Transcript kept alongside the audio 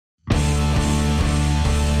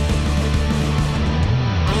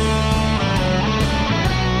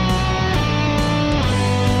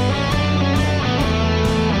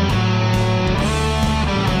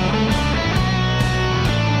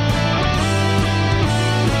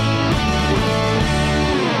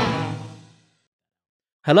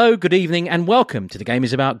Hello, good evening, and welcome to The Game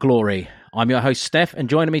is About Glory. I'm your host, Steph, and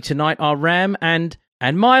joining me tonight are Ram and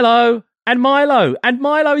Milo. And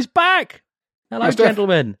Milo is back! Hello, Hi,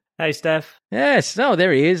 gentlemen. Hey, Steph. Yes, oh,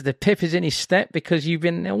 there he is. The pip is in his step because you've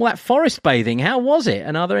been all that forest bathing. How was it?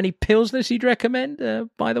 And are there any pilsners you'd recommend,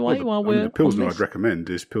 by the way, the pilsner I'd recommend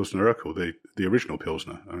is Pilsner Urquell, the original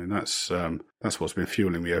pilsner. I mean, that's what's been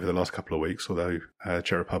fueling me over the last couple of weeks. Although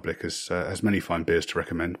Czech Republic has many fine beers to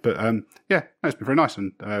recommend, but it's been very nice,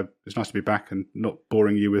 and it's nice to be back and not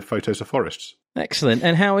boring you with photos of forests. Excellent.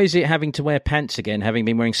 And how is it having to wear pants again, having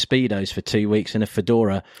been wearing Speedos for 2 weeks and a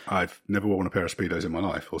fedora? I've never worn a pair of Speedos in my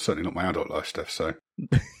life, or certainly not my adult life, Steph. So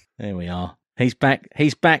there we are. He's back.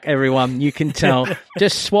 He's back, everyone. You can tell.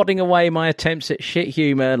 Just swatting away my attempts at shit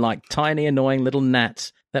humour like tiny, annoying little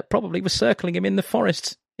gnats that probably were circling him in the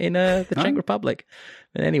forests in the Czech Republic.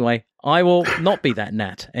 But anyway, I will not be that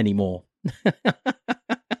gnat anymore.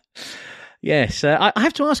 Yes, I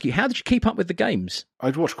have to ask you, how did you keep up with the games?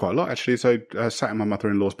 I'd watched quite a lot, actually. So I sat in my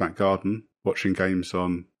mother-in-law's back garden watching games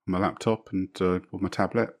on my laptop and with my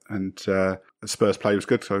tablet. And Spurs play was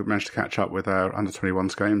good, so I managed to catch up with our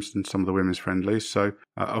under-21s games and some of the women's friendlies. So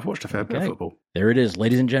I've watched a fair bit of football. There it is,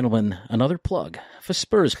 ladies and gentlemen. Another plug for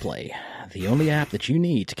Spurs Play, the only app that you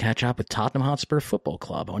need to catch up with Tottenham Hotspur Football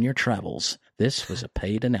Club on your travels. This was a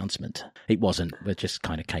paid announcement. It wasn't, but it just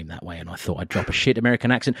kind of came that way, and I thought I'd drop a shit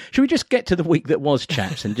American accent. Should we just get to the week that was,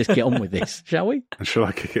 chaps, and just get on with this, shall we? And shall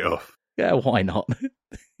I kick it off? Yeah, why not?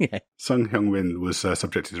 Yeah. Sung Hyung-min was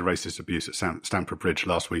subjected to racist abuse at Stamford Bridge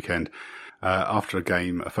last weekend. After a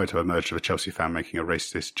game, a photo emerged of a Chelsea fan making a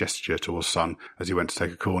racist gesture towards Son as he went to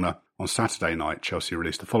take a corner. On Saturday night, Chelsea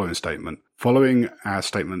released the following statement. Following our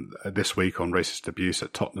statement this week on racist abuse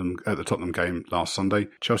at the Tottenham game last Sunday,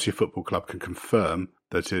 Chelsea Football Club can confirm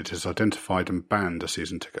that it has identified and banned a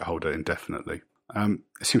season ticket holder indefinitely. It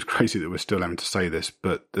seems crazy that we're still having to say this,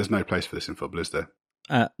 but there's no place for this in football, is there?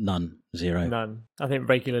 None. Zero. None. I think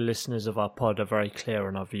regular listeners of our pod are very clear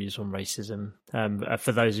on our views on racism.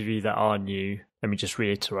 For those of you that are new, let me just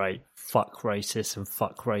reiterate, fuck racist and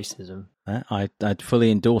fuck racism. I'd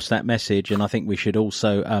fully endorse that message, and I think we should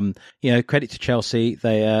also, credit to Chelsea.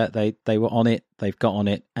 They were on it, they've got on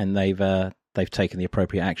it, and they've taken the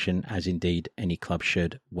appropriate action, as indeed any club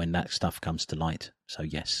should when that stuff comes to light. So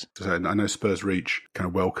yes. So I know Spurs Reach kind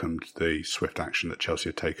of welcomed the swift action that Chelsea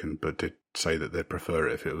had taken, but did say that they'd prefer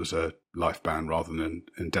it if it was a life ban rather than an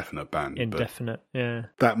indefinite ban. Indefinite, yeah.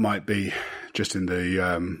 That might be just in the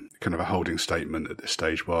kind of a holding statement at this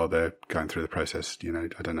stage while they're going through the process. I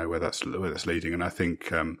don't know where that's leading, and I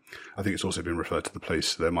think it's also been referred to the police.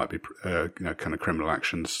 So there might be kind of criminal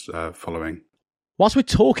actions following. Whilst we're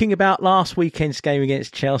talking about last weekend's game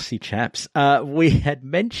against Chelsea, chaps, we had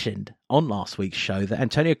mentioned on last week's show that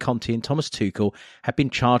Antonio Conte and Thomas Tuchel had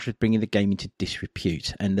been charged with bringing the game into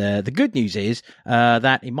disrepute. And the good news is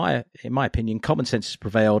that, in my opinion, common sense has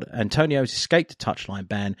prevailed. Antonio has escaped a touchline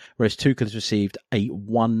ban, whereas Tuchel has received a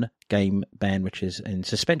one-game ban, which is in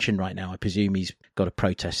suspension right now. I presume he's got to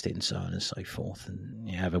protest it and so on and so forth,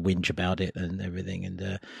 and have a whinge about it and everything.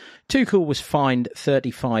 And Tuchel was fined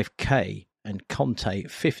 35k. And Conte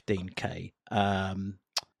 15k, for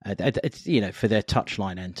their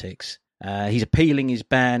touchline antics. He's appealing his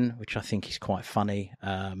ban, which I think is quite funny.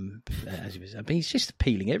 He's just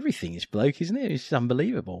appealing everything, this bloke, isn't it? It's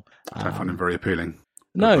unbelievable. I don't find him very appealing.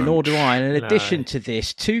 No, nor do I. And in addition to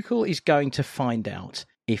this, Tuchel is going to find out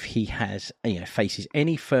if he has, faces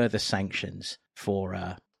any further sanctions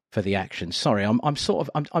for the action. Sorry, I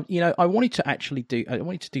wanted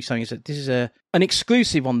to do something. This is an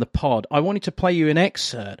exclusive on the pod. I wanted to play you an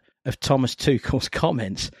excerpt of Thomas Tuchel's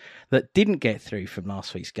comments that didn't get through from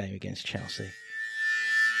last week's game against Chelsea.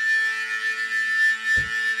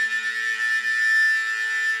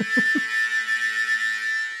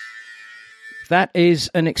 That is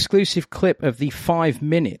an exclusive clip of the 5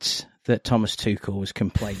 minutes that Thomas Tuchel was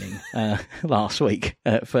complaining last week.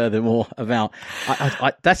 Furthermore, about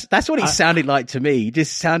that's what he sounded like to me. He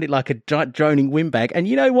just sounded like a droning windbag. And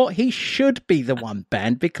you know what? He should be the one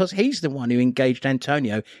banned because he's the one who engaged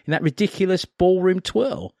Antonio in that ridiculous ballroom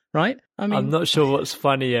twirl. Right? I mean, I'm not sure what's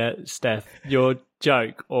funnier, Steph, your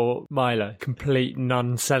joke or Milo complete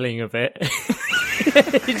non-selling of it.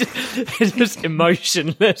 It's just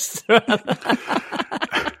emotionless.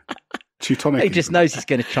 Teutonic. He just knows he's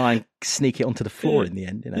going to try and sneak it onto the floor in the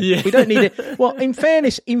end. Yeah. We don't need it. Well, in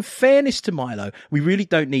fairness to Milo, we really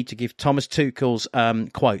don't need to give Thomas Tuchel's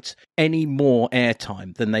quotes any more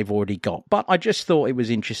airtime than they've already got. But I just thought it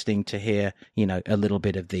was interesting to hear, a little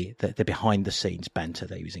bit of the behind the scenes banter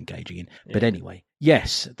that he was engaging in. Yeah. But anyway,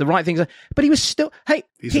 Yes, the right things. But he was still. Hey,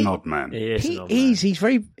 he's an odd man. He is. He's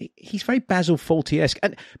very Basil Fawlty-esque,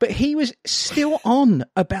 but he was still on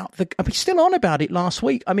about still on about it last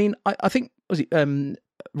week. I mean, I think was it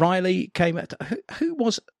Riley came at who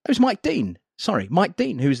was it was Mike Dean. Sorry, Mike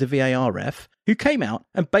Dean, who's the VAR ref, who came out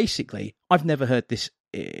and basically, I've never heard this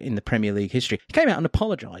in the Premier League history. He came out and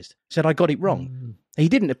apologised, said I got it wrong. He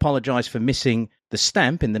didn't apologise for missing the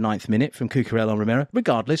stamp in the 9th minute from Cucurella on Romero.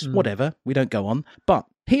 Regardless, whatever, we don't go on. But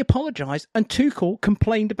he apologised and Tuchel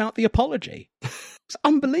complained about the apology. It's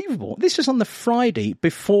unbelievable. This was on the Friday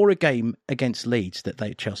before a game against Leeds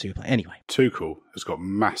that Chelsea were playing. Anyway. Tuchel has got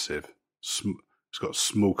he's got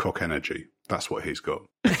small cock energy. That's what he's got.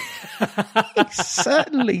 He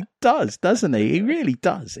certainly does, doesn't he? He really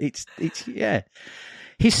does. It's yeah.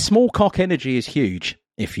 His small cock energy is huge,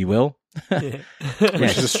 if you will. Yeah.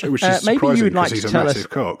 Which is surprising because he's a massive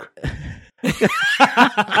cock.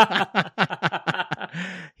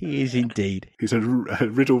 He is indeed. He's a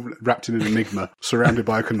riddle wrapped in an enigma, surrounded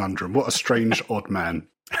by a conundrum. What a strange, odd man.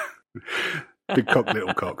 Big cock,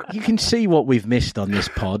 little cock. You can see what we've missed on this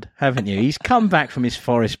pod, haven't you? He's come back from his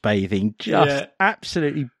forest bathing, just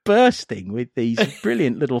absolutely bursting with these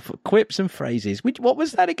brilliant little quips and phrases. What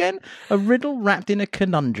was that again? A riddle wrapped in a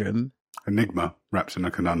conundrum. Enigma wrapped in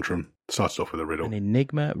a conundrum. Started off with a riddle. An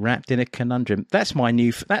enigma wrapped in a conundrum. That's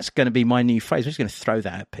going to be my new phrase. I'm just going to throw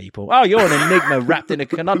that at people. Oh, you're an enigma wrapped in a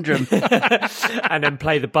conundrum. And then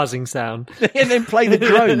play the buzzing sound. And then play the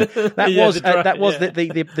drone. That was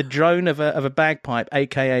the drone of a bagpipe,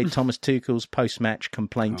 aka Thomas Tuchel's post-match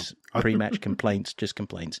complaints, pre-match complaints, just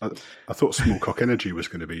complaints. I thought small cock energy was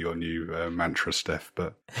going to be your new mantra, Steph,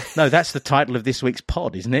 but no, that's the title of this week's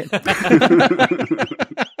pod, isn't it?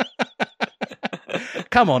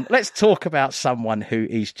 Come on, let's talk about someone who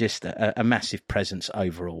is just a massive presence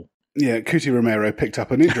overall. Yeah, Cuti Romero picked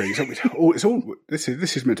up an injury.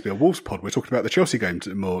 This is meant to be a Wolves pod. We're talking about the Chelsea game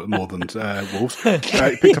more than Wolves. He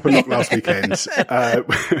picked up a knock last weekend.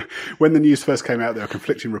 When the news first came out, there were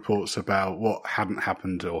conflicting reports about what hadn't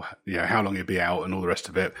happened or how long he'd be out and all the rest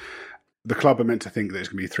of it. The club are meant to think that it's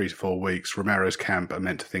going to be 3 to 4 weeks. Romero's camp are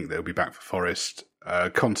meant to think that he'll be back for Forest.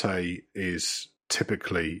 Conte is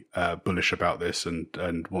typically bullish about this and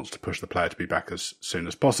wants to push the player to be back as soon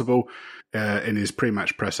as possible. In his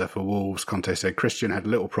pre-match presser for Wolves, Conte said Christian had a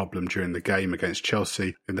little problem during the game against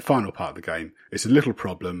Chelsea in the final part of the game. It's a little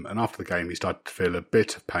problem, and after the game he started to feel a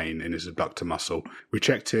bit of pain in his abductor muscle. We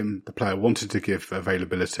checked him, the player wanted to give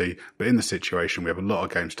availability, but in the situation we have a lot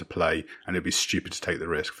of games to play and it'd be stupid to take the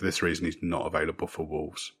risk. For this reason he's not available for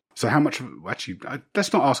Wolves. So how much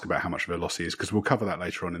let's not ask about how much of a loss he is, because we'll cover that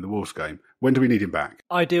later on in the Wolves game. When do we need him back?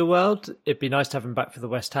 Ideal world, it'd be nice to have him back for the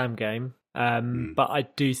West Ham game. But I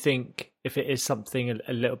do think if it is something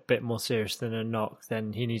a little bit more serious than a knock,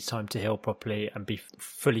 then he needs time to heal properly and be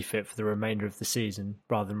fully fit for the remainder of the season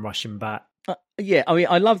rather than rush him back. Yeah, I mean,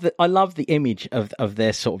 I love the image of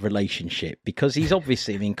their sort of relationship, because he's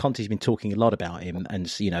obviously, I mean, Conte's been talking a lot about him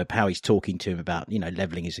and, how he's talking to him about,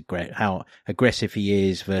 levelling his how aggressive he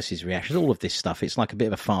is versus reactions, all of this stuff. It's like a bit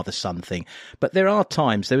of a father-son thing. But there are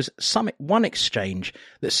times, there was one exchange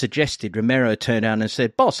that suggested Romero turned around and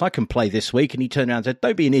said, "Boss, I can play this week." And he turned around and said,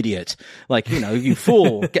 "Don't be an idiot. Like, you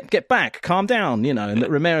fool, get back, calm down, and that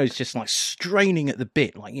Romero's just like straining at the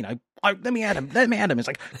bit, like, let me at him. It's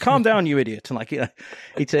like, calm down, you idiot. And like,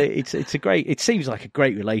 it's a great, it seems like a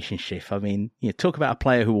great relationship. I mean, talk about a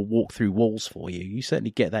player who will walk through walls for you. You certainly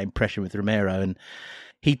get that impression with Romero, and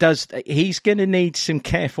he's going to need some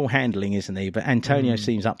careful handling, isn't he? But Antonio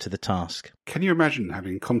seems up to the task. Can you imagine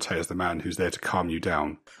having Conte as the man who's there to calm you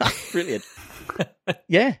down? Brilliant.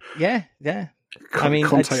 Yeah. I mean,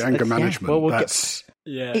 Conte anger management. Yeah. Well, that's...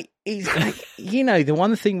 Yeah. He's the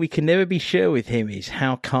one thing we can never be sure with him is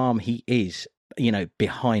how calm he is,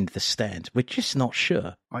 behind the stand. We're just not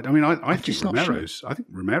sure. I think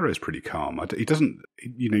Romero's pretty calm. He doesn't,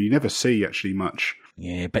 you never see actually much.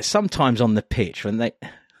 Yeah, but sometimes on the pitch when they...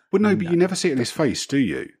 Well, no, but you never see it in his face, do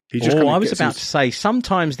you? I was about to say,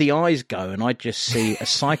 sometimes the eyes go and I just see a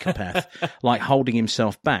psychopath like holding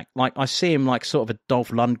himself back. Like I see him like sort of a Dolph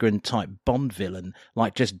Lundgren type Bond villain,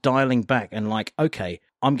 like just dialing back and like, okay,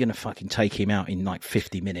 I'm going to fucking take him out in like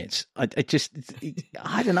 50 minutes. I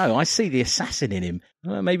don't know. I see the assassin in him.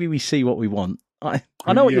 Maybe we see what we want. I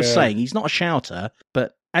know what you're saying. He's not a shouter,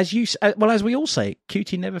 but as we all say,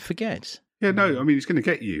 Cuti never forgets. Yeah, no, I mean, he's going to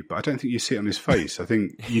get you, but I don't think you see it on his face. I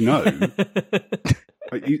think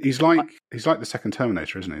He's like the second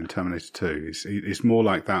Terminator, isn't he? In Terminator 2, he's more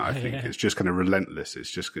like that. I think it's just kind of relentless.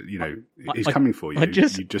 It's just he's coming for you.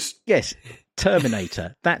 Yes,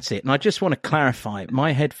 Terminator. That's it. And I just want to clarify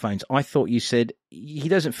my headphones. I thought you said he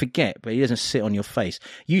doesn't forget, but he doesn't sit on your face.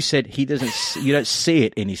 You said he doesn't. You don't see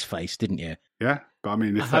it in his face, didn't you? Yeah, but I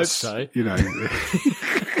mean, if I that's hope so.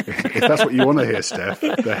 If that's what you want to hear, Steph,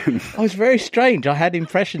 then I was very strange. I had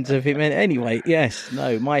impressions of him. Anyway, yes,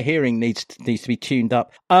 no, my hearing needs to be tuned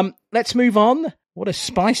up. Let's move on. What a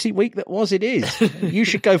spicy week that was. It is. You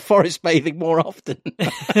should go forest bathing more often.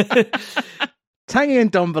 Tanguy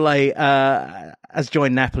Ndombele has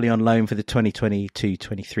joined Napoli on loan for the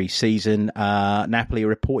 2022-23 season. Napoli are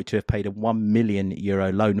reported to have paid a €1 million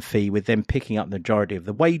loan fee, with them picking up the majority of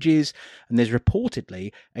the wages. And there's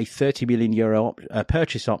reportedly a €30 million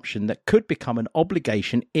purchase option that could become an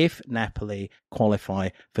obligation if Napoli qualify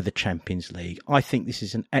for the Champions League. I think this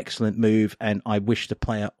is an excellent move, and I wish the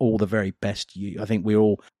player all the very best. I think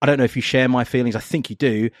I don't know if you share my feelings. I think you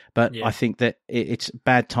do, but yeah. I think that it's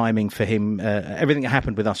bad timing for him. Everything that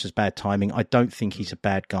happened with us was bad timing. I don't think he's a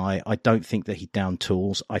bad guy. I don't think that he down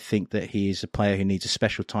tools. I think that he is a player who needs a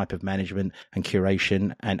special type of management and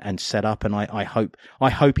curation and setup. And I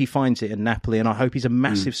hope he finds it in Napoli, and I hope he's a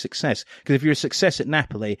massive success. Because if you're a success at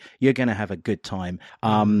Napoli, you're going to have a good time.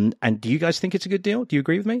 And do you guys think it's a good deal? Do you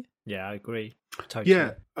agree with me? Yeah, I agree.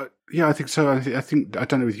 Totally. Yeah, I think so. I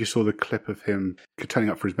don't know if you saw the clip of him turning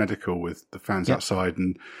up for his medical with the fans outside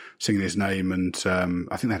and singing his name, and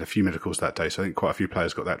I think they had a few medicals that day, so I think quite a few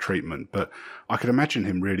players got that treatment. But I could imagine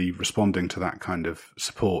him really responding to that kind of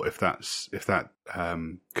support if that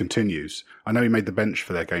continues. I know he made the bench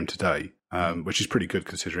for their game today, which is pretty good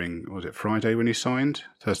considering, was it Friday when he signed?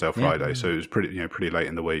 Thursday or Friday, yeah. So it was pretty late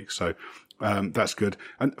in the week. So that's good.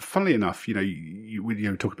 And funnily enough,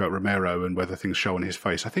 you talk about Romero and whether things show on his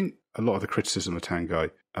face. I think a lot of the criticism of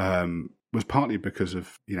Tanguy was partly because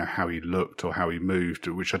of how he looked or how he moved,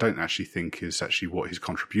 which I don't actually think is actually what his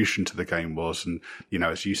contribution to the game was. And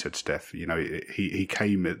as you said, Steph, he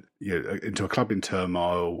came into a club in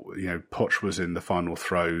turmoil. Poch was in the final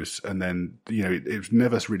throws, and then it was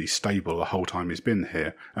never really stable the whole time he's been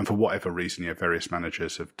here. And for whatever reason, various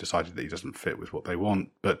managers have decided that he doesn't fit with what they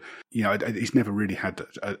want. But he's never really had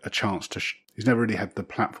a chance to. He's never really had the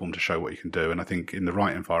platform to show what he can do. And I think in the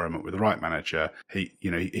right environment with the right manager,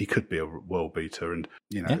 he could be a world beater. And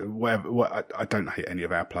whatever. I don't hate any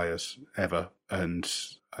of our players ever. And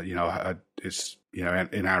it's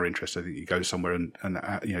in our interest. I think he goes somewhere and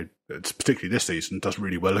particularly this season, does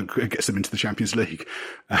really well and gets them into the Champions League.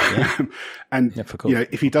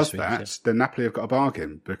 If he does that, then Napoli have got a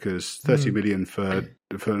bargain, because 30 million for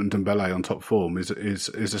Ndombele on top form is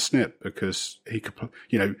a snip, because he could,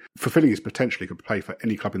 fulfilling his potential, he could play for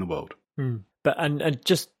any club in the world. But and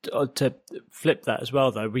just to flip that as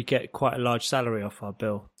well, though, we get quite a large salary off our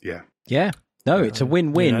bill. Yeah. No, it's a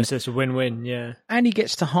win-win. So it's a win-win, yeah. And he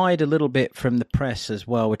gets to hide a little bit from the press as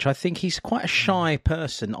well, which I think he's quite a shy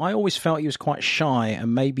person. I always felt he was quite shy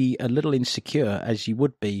and maybe a little insecure, as you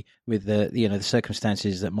would be with the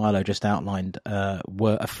circumstances that Milo just outlined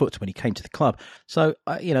were afoot when he came to the club. So,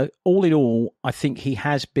 all in all, I think he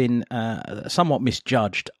has been somewhat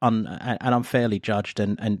misjudged and unfairly judged,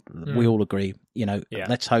 and we all agree.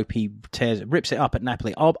 Let's hope he rips it up at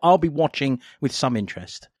Napoli. I'll be watching with some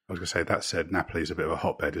interest. I was going to say, that said, Napoli is a bit of a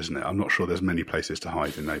hotbed, isn't it? I'm not sure there's many places to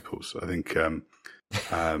hide in Naples. I think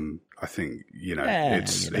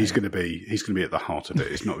he's going to be at the heart of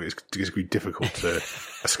it. It's going to be difficult to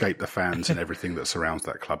escape the fans and everything that surrounds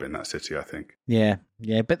that club in that city, I think. Yeah.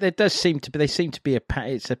 But they seem to be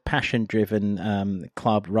it's a passion-driven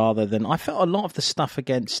club rather than. I felt a lot of the stuff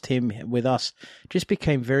against him with us just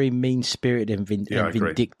became very mean-spirited and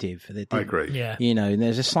vindictive. I agree. Yeah. And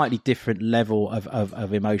there's a slightly different level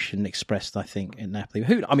of emotion expressed, I think, in Napoli.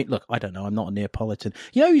 Look, I don't know. I'm not a Neapolitan.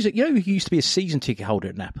 Who used to be a season ticket holder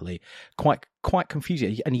at Napoli? Quite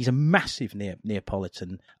confusing, and he's a massive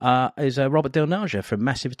Neapolitan. Is Robert Del Naja from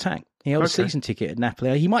Massive Attack. He held a season ticket at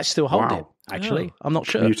Napoli. He might still hold it. Actually, I'm not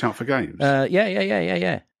sure. Commute out for games.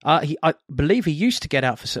 Yeah. I believe he used to get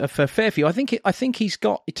out for Fairview. I think he's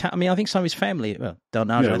got. I think some of his family. Well, Del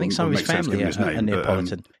Naja. I think some of his family are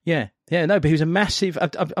Neapolitan. But he was a massive. I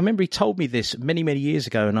remember he told me this many years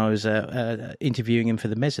ago, and I was interviewing him for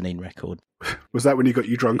the Mezzanine record. Was that when he got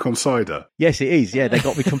you drunk on cider? Yes, it is. Yeah, they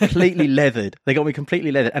got me completely leathered.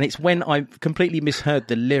 And it's when I completely misheard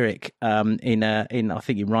the lyric in I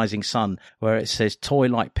think in Rising Sun, where it says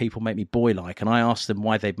 "Toy-like people make me boy-like," and I asked them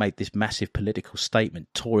why they'd made this massive political statement.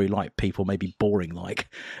 Tory-like people may be boring-like,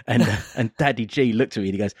 and Daddy G looked at me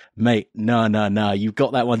and he goes, "Mate, no, you've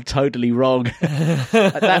got that one totally wrong."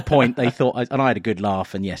 At that point, they thought, and I had a good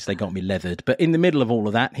laugh, and yes, they got me leathered. But in the middle of all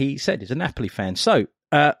of that, he said he's a Napoli fan. So,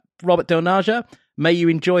 Robert Del Naja, may you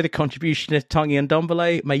enjoy the contribution of Tanguy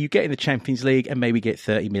Ndombele. May you get in the Champions League, and may we get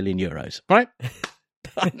 30 million euros. Right?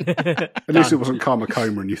 At least it wasn't Karma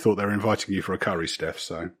Coma and you thought they were inviting you for a curry, Steph,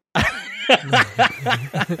 so...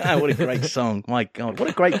 What a great song. My God. What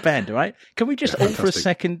a great band, right? Can we just all for a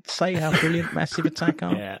second say how brilliant Massive Attack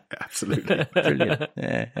are? Yeah, absolutely. Brilliant.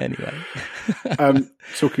 Yeah, anyway.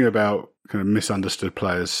 Talking about kind of misunderstood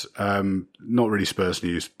players, not really Spurs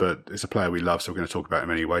news, but it's a player we love, so we're going to talk about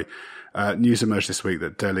him anyway. News emerged this week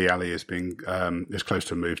that Dele Alli is close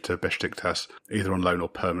to a move to Beşiktaş, either on loan or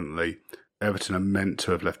permanently. Everton are meant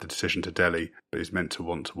to have left the decision to Dele, but he's meant to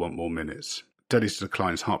want more minutes. Dele's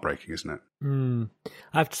decline is heartbreaking, isn't it?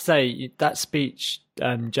 I have to say, that speech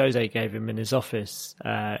Jose gave him in his office,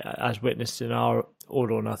 as witnessed in our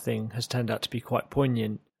All or Nothing, has turned out to be quite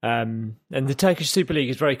poignant. And the Turkish Super League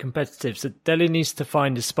is very competitive, so Dele needs to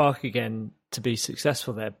find his spark again to be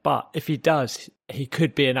successful there. But if he does, he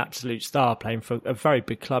could be an absolute star playing for a very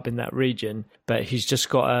big club in that region. But he's just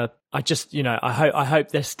got I hope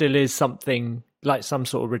there still is something like some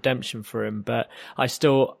sort of redemption for him. But I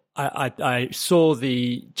saw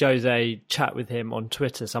the Jose chat with him on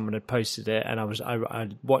Twitter. Someone had posted it, and I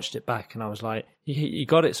watched it back, and I was like, he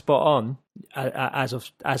got it spot on as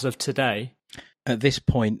of today. At this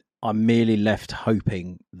point, I'm merely left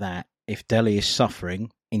hoping that if Dele is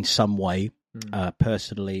suffering in some way,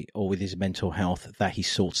 personally or with his mental health, that he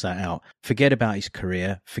sorts that out. Forget about his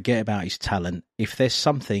career, forget about his talent. If there's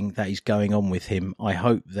something that is going on with him, I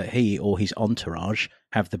hope that he or his entourage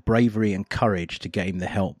have the bravery and courage to get him the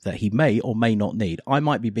help that he may or may not need. I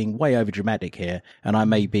might be being way over dramatic here, and I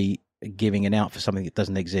may be giving an out for something that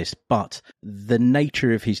doesn't exist, but the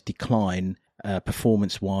nature of his decline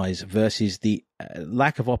performance-wise versus the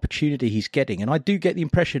lack of opportunity he's getting. And I do get the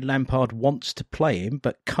impression Lampard wants to play him,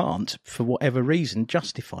 but can't, for whatever reason,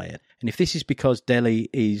 justify it. And if this is because Dele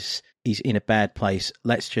is in a bad place,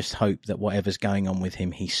 let's just hope that whatever's going on with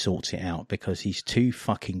him, he sorts it out, because he's too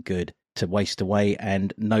fucking good to waste away,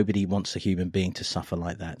 and nobody wants a human being to suffer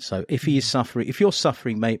like that. So if he is suffering, if you're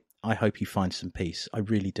suffering, mate, I hope you find some peace. I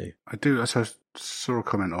really do. I do. I saw a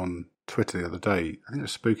comment on Twitter the other day. I think it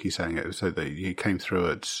was Spooky saying it. So that he came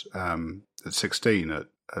through at 16 at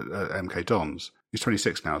MK Dons. He's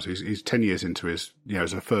 26 now, so he's 10 years into his,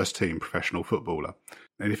 as a first team professional footballer.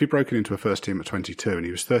 And if he'd broken into a first team at 22 and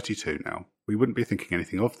he was 32 now, we wouldn't be thinking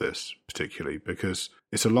anything of this particularly, because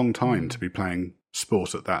it's a long time to be playing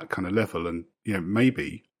sport at that kind of level. And,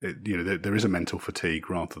 maybe, there is a mental fatigue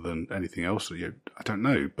rather than anything else. I don't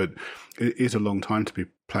know, but it is a long time to be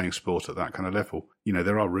playing sport at that kind of level.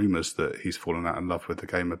 There are rumours that he's fallen out in love with the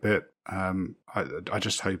game a bit. I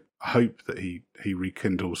just hope that he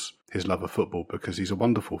rekindles his love of football, because he's a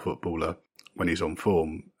wonderful footballer when he's on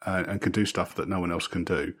form, and can do stuff that no one else can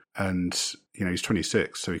do. And, he's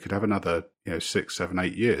 26, so he could have another, 6, 7,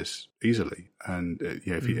 8 years easily. And,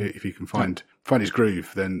 if he can find his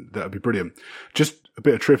groove, then that would be brilliant. Just a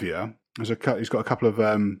bit of trivia. He's got a couple of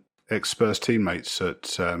ex-Spurs teammates at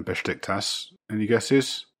Beşiktaş. Any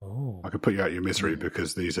guesses? Oh. I could put you out of your misery,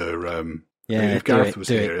 because these are... Yeah, if Gareth was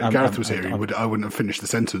here, I wouldn't have finished the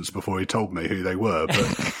sentence before he told me who they were.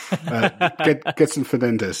 But Gedson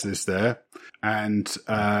Fernandes is there, and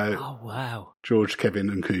oh wow, George Kevin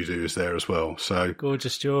Nkoudou is there as well. So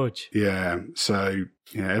gorgeous George. Yeah. So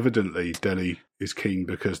evidently Dele is keen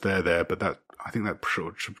because they're there, but I think that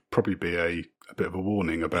should probably be a bit of a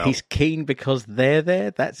warning about... He's keen because they're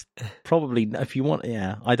there? That's probably... If you want...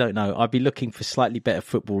 Yeah, I don't know. I'd be looking for slightly better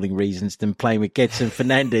footballing reasons than playing with Gedson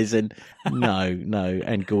Fernandes and... No,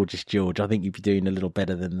 and Gorgeous George. I think you'd be doing a little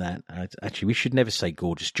better than that. Actually, we should never say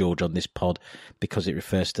Gorgeous George on this pod, because it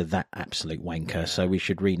refers to that absolute wanker. So we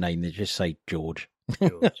should rename it. Just say George.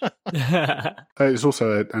 It's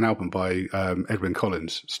also an album by Edwyn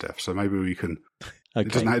Collins, Steph, so maybe we can... Okay.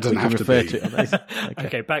 It doesn't have to be.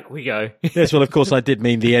 Okay, back we go. Yes, well, of course, I did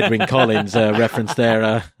mean the Edwyn Collins reference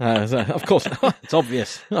there. Of course, it's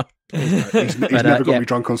obvious. He's never got me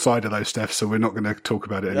drunk on cider, though, Steph, so we're not going to talk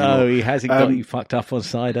about it anymore. No, he hasn't got you fucked up on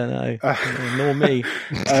cider, no. Nor me.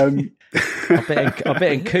 I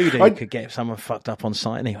bet Nkudu could get someone fucked up on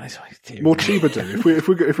site anyway. More Chiba do. If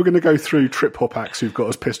we're going to go through trip hop acts who've got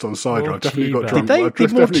us pissed on cider, I've definitely got drunk.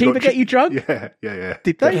 Did more Chiba get you drunk? Yeah.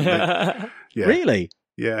 Did they? Yeah. Really?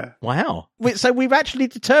 Yeah. Wow. So we've actually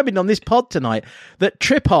determined on this pod tonight that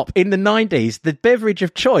trip hop in the 90s, the beverage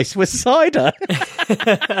of choice was cider.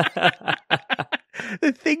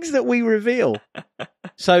 The things that we reveal.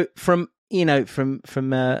 So from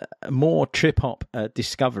more trip hop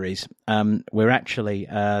discoveries, we're actually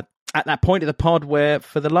at that point of the pod where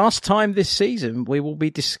for the last time this season, we will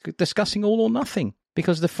be discussing All or Nothing,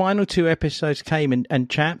 because the final 2 episodes came and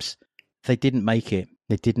chaps, they didn't make it.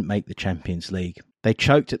 They didn't make the Champions League. They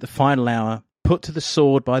choked at the final hour, put to the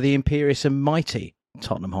sword by the imperious and mighty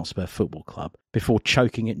Tottenham Hotspur Football Club, before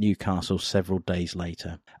choking at Newcastle several days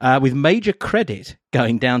later. With major credit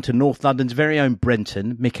going down to North London's very own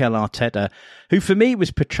Brenton, Mikel Arteta, who for me was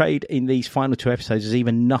portrayed in these final 2 episodes as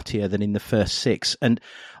even nuttier than in the first 6. And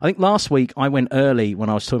I think last week I went early when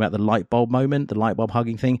I was talking about the light bulb moment, the light bulb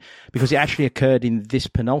hugging thing, because it actually occurred in this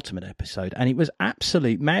penultimate episode, and it was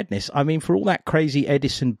absolute madness. I mean, for all that crazy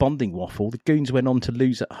Edison bonding waffle, the Goons went on to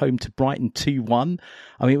lose at home to Brighton 2-1.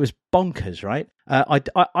 I mean, it was bonkers, right? I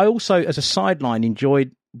also, as a sideline,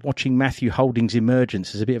 enjoyed watching Matthew Holding's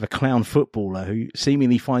emergence as a bit of a clown footballer who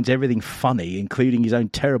seemingly finds everything funny, including his own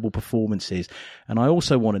terrible performances. And I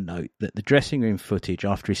also want to note that the dressing room footage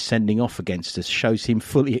after his sending off against us shows him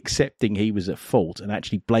fully accepting he was at fault and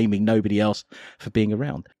actually blaming nobody else for being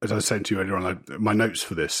around. As I was saying to you earlier on, my notes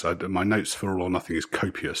for this, my notes for All or Nothing is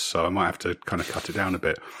copious, so I might have to kind of cut it down a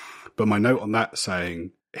bit. But my note on that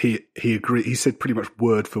saying he agreed, he said pretty much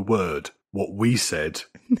word for word what we said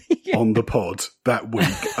on the pod that week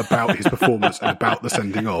about his performance and about the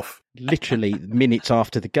sending off. Literally minutes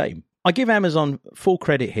after the game. I give Amazon full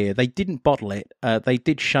credit here. They didn't bottle it. They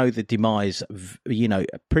did show the demise,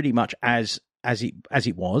 pretty much as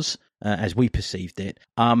it was, as we perceived it.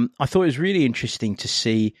 I thought it was really interesting to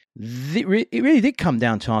see. It really did come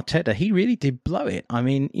down to Arteta. He really did blow it. I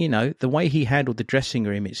mean, the way he handled the dressing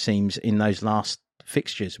room, it seems, in those last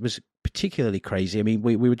fixtures was particularly crazy. I mean,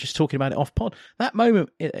 we were just talking about it off pod. That moment,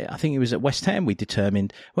 I think it was at West Ham, we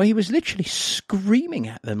determined, where he was literally screaming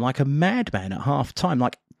at them like a madman at half time,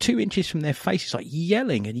 like 2 inches from their faces, like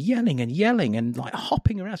yelling and yelling and yelling and like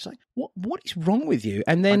hopping around. It's like, what is wrong with you?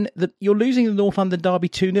 And then you're losing the North London derby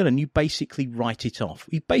 2-0 and you basically write it off.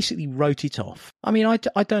 You basically wrote it off. I mean,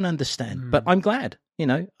 I don't understand, but I'm glad,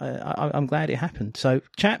 I'm glad it happened. So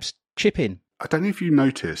chaps, chip in. I don't know if you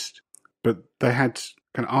noticed, but they had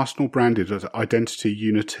kind of Arsenal branded as identity,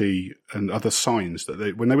 unity, and other signs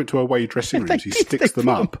that when they went to away dressing rooms, he sticks them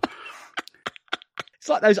up. It's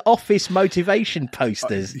like those office motivation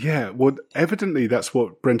posters. Yeah, well, evidently that's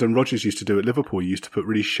what Brendan Rodgers used to do at Liverpool. He used to put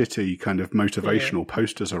really shitty kind of motivational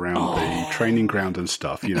posters around the training ground and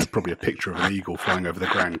stuff. Probably a picture of an eagle flying over the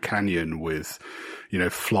Grand Canyon with,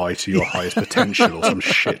 fly to your highest potential or some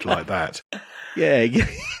shit like that. Yeah.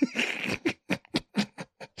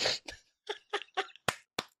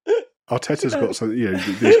 Arteta's got some,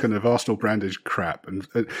 these kind of Arsenal branded crap, and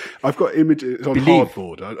I've got images on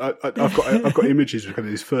hardboard. I've got images of kind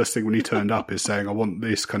of his first thing when he turned up is saying, "I want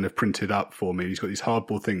this kind of printed up for me." He's got these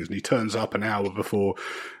hardboard things, and he turns up an hour before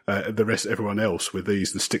everyone else with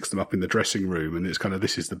these and sticks them up in the dressing room. And it's kind of,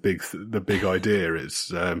 this is the big idea.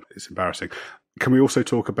 It's embarrassing. Can we also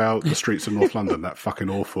talk about the streets of North London? That fucking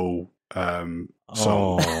awful song.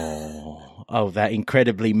 Oh, that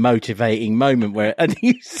incredibly motivating moment and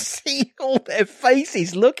you see all their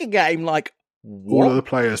faces looking at him like, what? All of the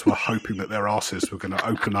players were hoping that their asses were going to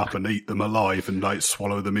open up and eat them alive and like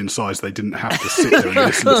swallow them inside, so they didn't have to sit there and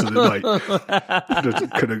listen to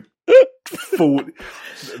the kind of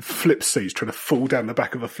flip seats, trying to fall down the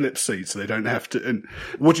back of a flip seat so they don't have to. And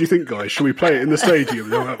what do you think, guys? Shall we play it in the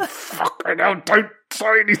stadium? And they're like, fucking hell, don't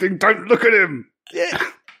say anything, don't look at him. Yeah.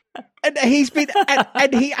 And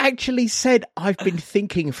and he actually said, "I've been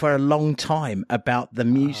thinking for a long time about the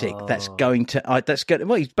music that's going to." Well,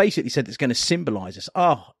 he's basically said it's going to symbolise us.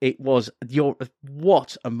 Oh, it was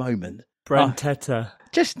what a moment, Brentetta.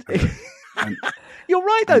 You're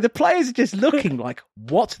right though. The players are just looking like,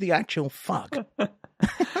 "What the actual fuck?"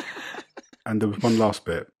 And there was one last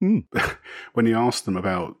bit. When he asked them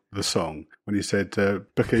about the song, when he said,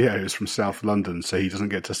 Bukayo is from South London, so he doesn't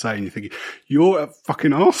get to say, and you're thinking, you're at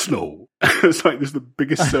fucking Arsenal. It's like, this is the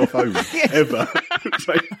biggest self-own ever. It's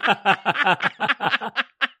like...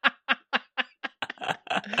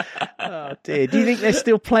 Oh dear. Do you think they're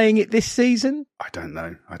still playing it this season? I don't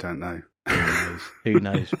know. Who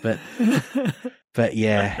knows? But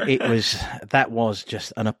yeah, that was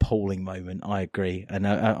just an appalling moment. I agree, and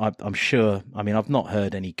I'm sure. I mean, I've not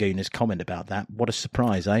heard any Gooners comment about that. What a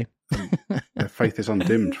surprise, eh? Their faith is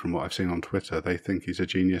undimmed from what I've seen on Twitter. They think he's a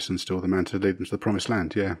genius and still the man to lead them to the promised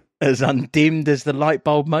land. Yeah, as undimmed as the light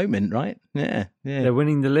bulb moment, right? Yeah. They're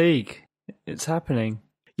winning the league. It's happening.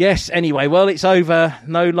 Yes, anyway, well, it's over.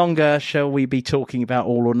 No longer shall we be talking about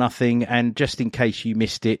All or Nothing. And just in case you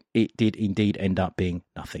missed it, it did indeed end up being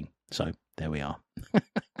nothing. So there we are.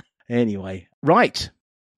 Anyway, right.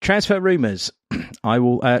 Transfer rumours. I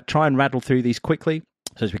will try and rattle through these quickly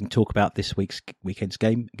so as we can talk about this weekend's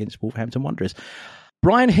game against Wolverhampton Wanderers.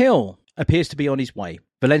 Bryan Gil appears to be on his way.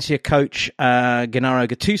 Valencia coach Gennaro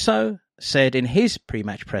Gattuso said in his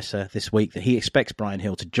pre-match presser this week that he expects Bryan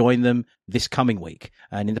Gil to join them this coming week.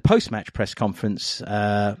 And in the post-match press conference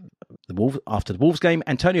after the Wolves game,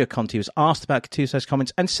 Antonio Conte was asked about Gattuso's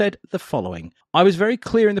comments and said the following: "I was very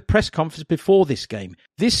clear in the press conference before this game.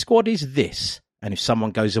 This squad is this. And if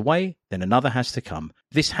someone goes away, then another has to come.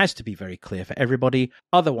 This has to be very clear for everybody.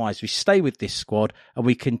 Otherwise, we stay with this squad and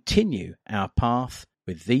we continue our path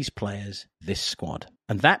with these players, this squad."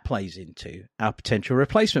 And that plays into our potential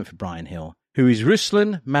replacement for Bryan Gil, who is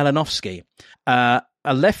Ruslan Malinovsky, a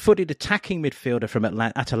left-footed attacking midfielder from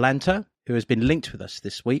Atalanta, who has been linked with us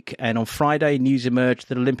this week. And on Friday, news emerged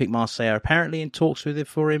that Olympique Marseille are apparently in talks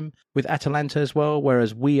for him with Atalanta as well,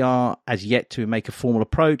 whereas we are as yet to make a formal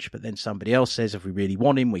approach. But then somebody else says if we really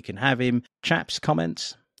want him, we can have him. Chaps,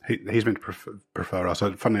 comments? He's meant to prefer us.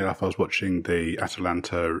 Funnily enough, I was watching the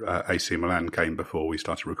Atalanta AC Milan game before we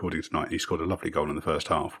started recording tonight. He scored a lovely goal in the first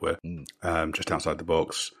half where just outside the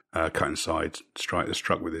box, cut inside,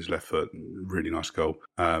 struck with his left foot. Really nice goal.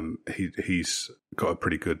 He's got a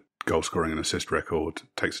pretty good goal scoring and assist record,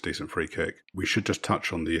 takes a decent free kick. We should just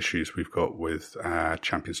touch on the issues we've got with our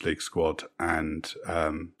Champions League squad and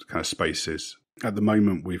kind of spaces. At the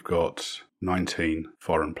moment, we've got 19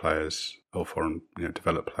 foreign players or foreign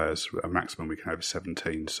developed players. A maximum we can have is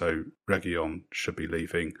 17. So Reguilón should be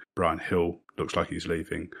leaving. Bryan Gil looks like he's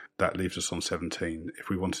leaving. That leaves us on 17. If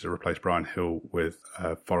we wanted to replace Bryan Gil with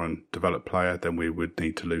a foreign developed player, then we would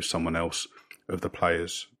need to lose someone else. Of the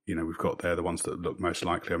players we've got there, the ones that look most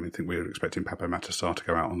likely. I think we were expecting Pape Matar to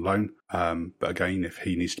go out on loan. But again, if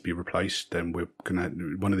he needs to be replaced, then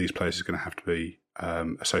one of these players is going to have to be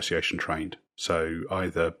association trained. So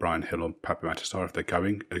either Bryan Gil or Pape Matar, if they're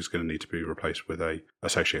going, is going to need to be replaced with a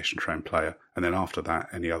association trained player. And then after that,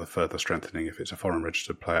 any other further strengthening, if it's a foreign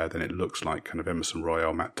registered player, then it looks like kind of Emerson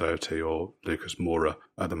Royal, Matt Doherty or Lucas Moura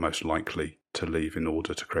are the most likely to leave in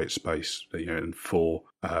order to create space. And for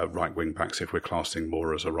right wing backs, if we're classing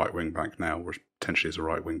Moura as a right wing back now, or potentially as a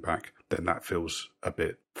right wing back, then that feels a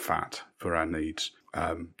bit fat for our needs.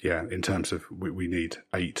 In terms of we need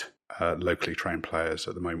 8 locally trained players.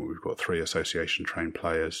 At the moment, we've got 3 association trained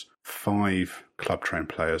players, 5 club trained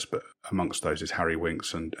players, but amongst those is Harry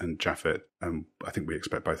Winks and Jaffet. And I think we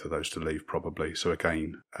expect both of those to leave probably. So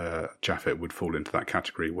again, Jaffet would fall into that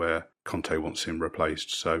category where Conte wants him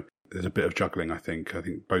replaced. So there's a bit of juggling, I think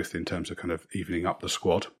both in terms of kind of evening up the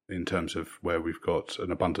squad, in terms of where we've got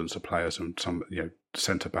an abundance of players and some,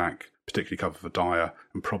 centre-back, particularly cover for Dyer,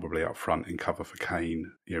 and probably up front in cover for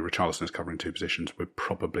Kane. Richarlison is covering 2 positions. We're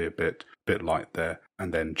probably a bit light there.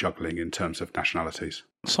 And then juggling in terms of nationalities.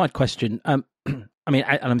 Side question. I'm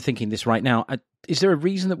thinking this right now. Is there a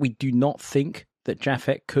reason that we do not think that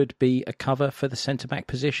Jaffet could be a cover for the centre-back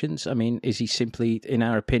positions? I mean, is he simply, in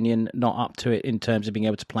our opinion, not up to it in terms of being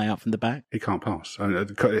able to play out from the back? He can't pass.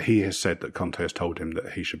 He has said that Conte has told him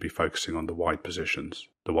that he should be focusing on the wide positions,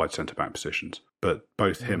 the wide centre-back positions. But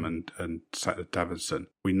both him and Davinson,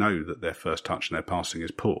 we know that their first touch and their passing is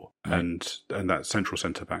poor. Right. And that central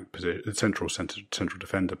centre-back position, central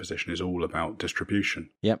defender position is all about distribution.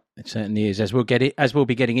 Yep, it certainly is. As we'll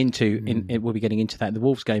be getting into we'll be getting into that in the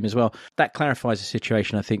Wolves game as well. That clarifies the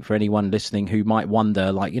situation, I think, for anyone listening who might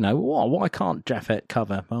wonder, why can't Jaffet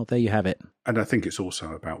cover? Well, there you have it. And I think it's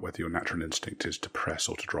also about whether your natural instinct is to press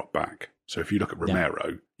or to drop back. So if you look at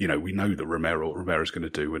Romero, we know that Romero's going to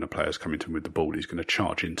do when a player's coming to him with the ball, he's going to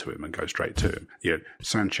charge into him and go straight to him.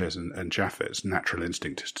 Sanchez and Jaffet's natural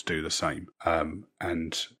instinct is to do the same.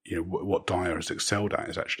 What Dyer has excelled at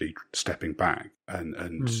is actually stepping back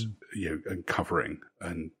and covering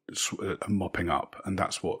and mopping up, and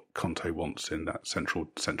that's what Conte wants in that central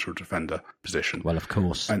defender position. Well, of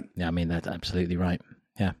course, that's absolutely right.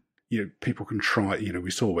 Yeah. People can try,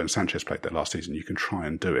 we saw when Sanchez played there last season, you can try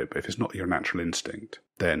and do it, but if it's not your natural instinct,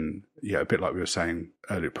 then a bit like we were saying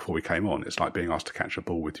earlier before we came on, it's like being asked to catch a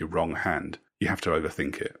ball with your wrong hand. You have to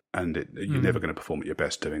overthink it, and you're never going to perform at your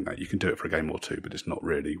best doing that. You can do it for a game or two, but it's not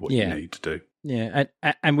really what you need to do. Yeah,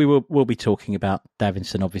 and we'll be talking about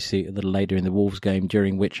Davinson obviously a little later in the Wolves game,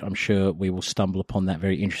 during which I'm sure we will stumble upon that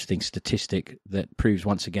very interesting statistic that proves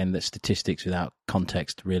once again that statistics without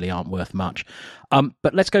context really aren't worth much.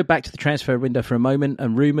 But let's go back to the transfer window for a moment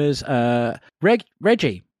and rumours.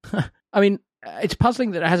 Reggie, I mean, it's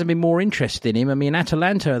puzzling that there hasn't been more interest in him. I mean,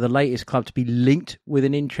 Atalanta are the latest club to be linked with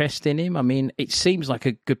an interest in him. I mean, it seems like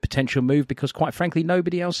a good potential move because, quite frankly,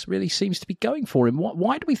 nobody else really seems to be going for him.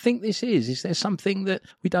 Why do we think this is? Is there something that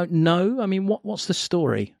we don't know? I mean, what's the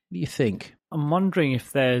story? What do you think? I'm wondering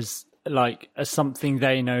if there's like a something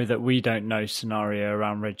they know that we don't know scenario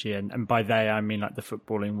around Reggie, and by they I mean like the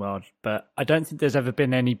footballing world. But I don't think there's ever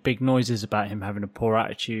been any big noises about him having a poor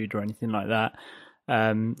attitude or anything like that.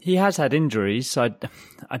 He has had injuries, so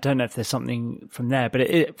I don't know if there's something from there. But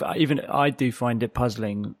even I do find it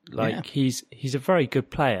puzzling. Like he's a very good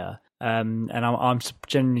player, and I'm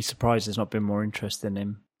genuinely surprised there's not been more interest in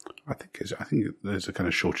him. I think there's a kind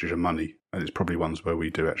of shortage of money, and it's probably ones where we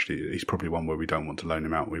do actually. He's probably one where we don't want to loan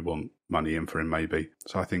him out. We want money in for him, maybe.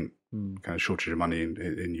 So I think kind of shortage of money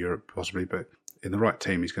in Europe possibly, but in the right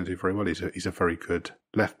team, he's going to do very well. He's a very good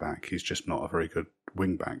left back. He's just not a very good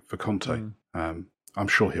wing back for Conte. I'm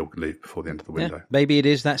sure he'll leave before the end of the window. Yeah, maybe it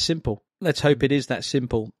is that simple. Let's hope it is that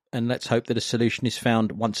simple. And let's hope that a solution is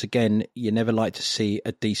found. Once again, you never like to see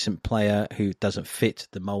a decent player who doesn't fit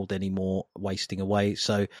the mould anymore wasting away.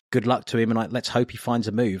 So good luck to him. And let's hope he finds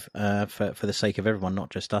a move for the sake of everyone, not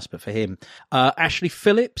just us, but for him. Ashley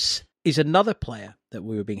Phillips is another player that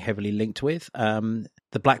we were being heavily linked with.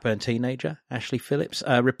 The Blackburn teenager, Ashley Phillips,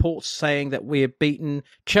 reports saying that we have beaten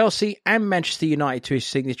Chelsea and Manchester United to his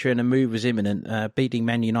signature and a move was imminent. Beating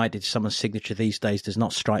Man United to someone's signature these days does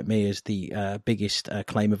not strike me as the biggest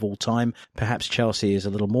claim of all time. Perhaps Chelsea is a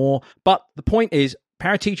little more. But the point is,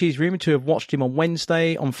 Paratici is rumoured to have watched him on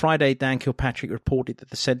Wednesday. On Friday, Dan Kilpatrick reported that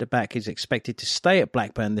the centre-back is expected to stay at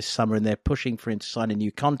Blackburn this summer and they're pushing for him to sign a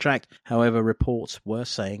new contract. However, reports were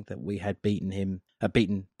saying that we had beaten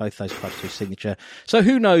both those clubs to his signature. So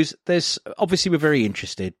who knows? Obviously, we're very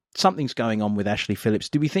interested. Something's going on with Ashley Phillips.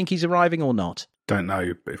 Do we think he's arriving or not? Don't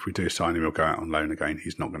know, but if we do sign him, he'll go out on loan again.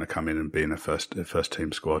 He's not going to come in and be in a first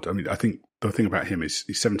team squad. I mean, I think the thing about him is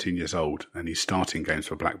he's 17 years old and he's starting games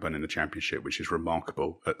for Blackburn in the Championship, which is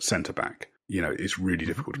remarkable at centre back. It's really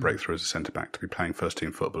difficult to break through as a centre back. To be playing first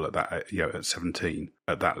team football at that, at 17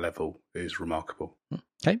 at that level is remarkable.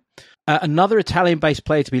 Okay. Another Italian-based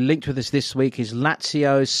player to be linked with us this week is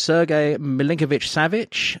Lazio's Sergej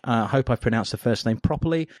Milinkovic-Savic. I hope I've pronounced the first name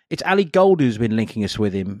properly. It's Ali Gold who's been linking us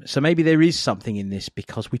with him. So maybe there is something in this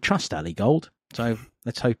because we trust Ali Gold. So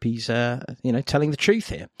let's hope he's, telling the truth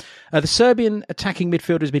here. The Serbian attacking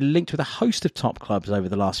midfielder has been linked with a host of top clubs over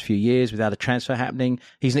the last few years without a transfer happening.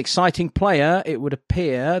 He's an exciting player. It would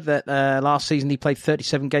appear that last season he played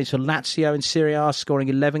 37 games for Lazio in Serie A, scoring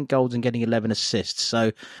 11 goals and getting 11 assists.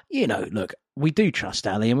 So, look, we do trust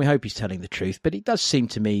Ali and we hope he's telling the truth, but it does seem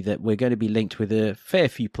to me that we're going to be linked with a fair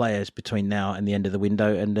few players between now and the end of the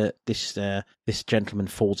window, and that this gentleman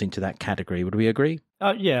falls into that category. Would we agree?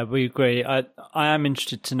 Yeah, we agree. I am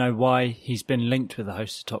interested to know why he's been linked with a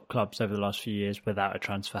host of top clubs over the last few years without a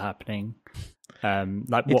transfer happening.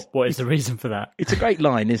 What is the reason for that? It's a great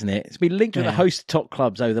line, isn't it? It's been linked with a host of top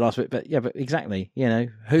clubs over the last bit, but exactly.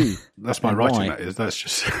 Who? That's my writing. That is. That's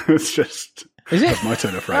just. It's just. Is it? That's my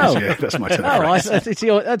turn of phrase. Yeah, that's my turn of phrase. It's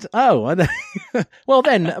your. Well,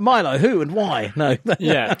 then, Milo, who and why? No.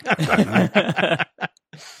 Yeah.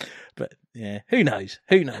 But yeah, who knows?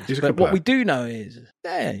 Who knows? But what we do know is,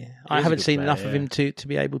 I haven't seen enough of him to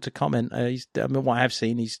be able to comment. What I have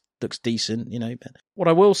seen, he looks decent, But what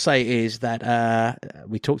I will say is that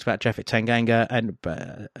we talked about Japhet Tanganga and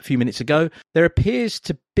a few minutes ago. There appears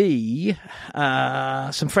to be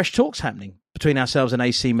some fresh talks happening between ourselves and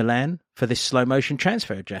AC Milan for this slow motion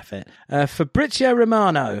transfer of Japhet. Fabrizio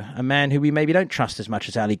Romano, a man who we maybe don't trust as much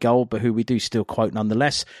as Ali Gold, but who we do still quote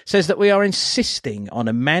nonetheless, says that we are insisting on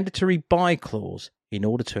a mandatory buy clause in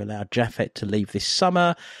order to allow Japhet to leave this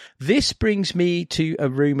summer. This brings me to a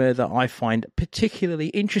rumour that I find particularly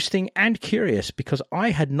interesting and curious because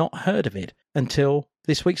I had not heard of it until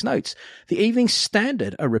this week's notes. The Evening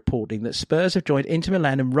Standard are reporting that Spurs have joined Inter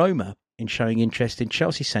Milan and Roma in showing interest in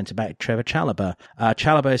Chelsea centre-back Trevor Chalobah.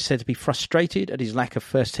 Chalobah is said to be frustrated at his lack of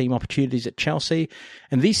first-team opportunities at Chelsea,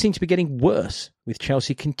 and these seem to be getting worse, with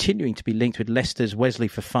Chelsea continuing to be linked with Leicester's Wesley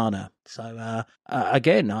Fofana. So,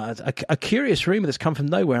 again, a curious rumour that's come from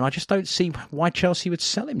nowhere, and I just don't see why Chelsea would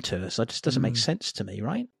sell him to us. It just doesn't make sense to me,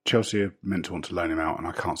 right? Chelsea are meant to want to loan him out, and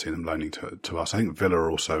I can't see them loaning to us. I think Villa are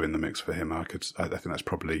also in the mix for him. I think that's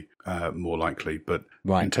probably more likely. But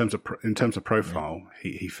in terms of profile,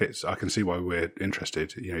 he fits. I can see why we're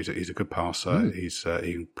interested. You know, he's a good passer. He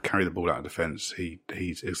can carry the ball out of defence.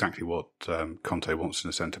 He's exactly what Conte wants in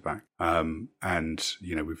a centre back. And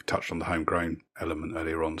you know, we've touched on the homegrown element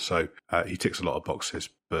earlier on, so he ticks a lot of boxes.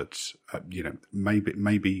 But you know,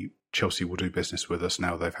 maybe Chelsea will do business with us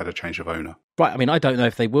now they've had a change of owner. Right. I mean, I don't know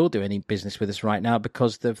if they will do any business with us right now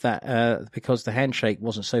because of that. Because the handshake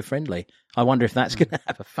wasn't so friendly. I wonder if that's going to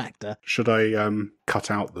have a factor. Should I cut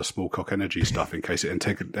out the small cock energy stuff in case it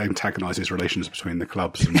antagonises relations between the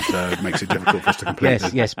clubs and makes it difficult for us to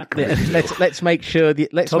complete? Yes. Let's make sure.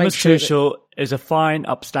 Thomas Tuchel is a fine,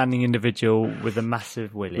 upstanding individual with a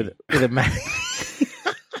massive willy.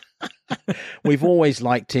 We've always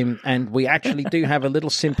liked him, and we actually do have a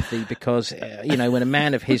little sympathy because, you know, when a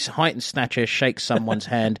man of his height and stature shakes someone's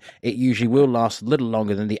hand, it usually will last a little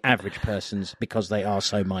longer than the average person's because they are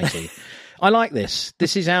so mighty. I like this.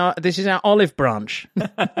 This is our olive branch.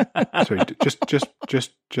 Sorry,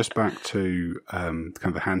 just back to kind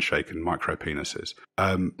of the handshake and micro penises.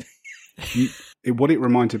 What it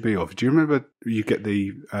reminded me of, do you remember you get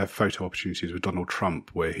the photo opportunities with Donald Trump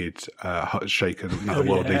where he'd shaken another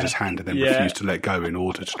world leader's hand and then refused to let go in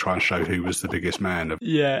order to try and show who was the biggest man?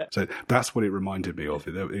 So that's what it reminded me of.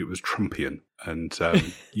 It was Trumpian, and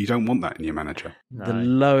you don't want that in your manager. No. The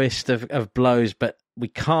lowest of blows, but we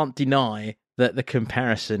can't deny that the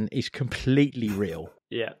comparison is completely real.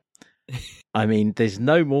 Yeah. I mean, there's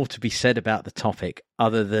no more to be said about the topic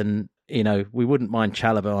other than, you know, we wouldn't mind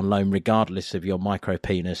Chalobah on loan regardless of your micro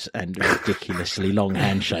penis and ridiculously long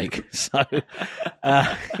handshake. So,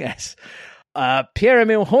 yes.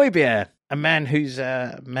 Pierre-Emile Højbjerg, a man whose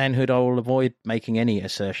manhood I will avoid making any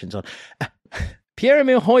assertions on.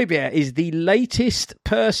 Pierre-Emile Højbjerg is the latest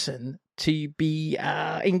person to be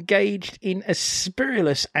engaged in a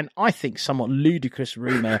spurious and I think somewhat ludicrous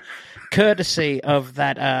rumour, courtesy of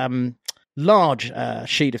that large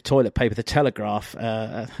sheet of toilet paper, The Telegraph,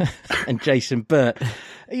 and Jason Burt.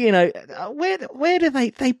 You know, where do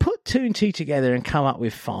they put two and two together and come up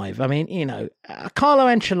with five? I mean, you know, Carlo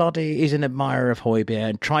Ancelotti is an admirer of Højbjerg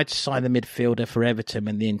and tried to sign the midfielder for Everton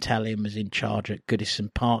when the Italian was in charge at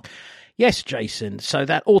Goodison Park. Yes, Jason. So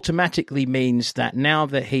that automatically means that now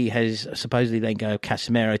that he has supposedly then go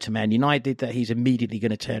Casemiro to Man United, that he's immediately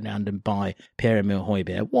going to turn around and buy Pierre-Emile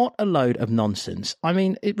Højbjerg. What a load of nonsense. I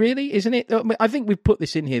mean, it really, isn't it? I think we've put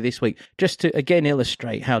this in here this week just to, again,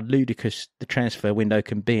 illustrate how ludicrous the transfer window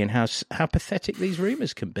can be and how pathetic these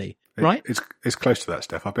rumours can be. Right? It's close to that,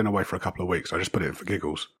 Steph. I've been away for a couple of weeks. I just put it in for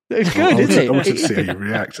giggles. It's good, isn't it? I wanted to see how you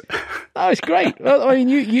react. Oh, it's great. Well, I mean,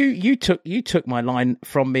 you took my line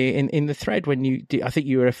from me in the thread when you did. I think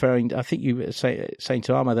you were referring. I think you were saying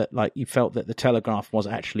to Armour that like you felt that the Telegraph was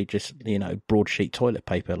actually just, you know, broadsheet toilet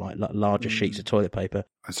paper, like larger sheets of toilet paper.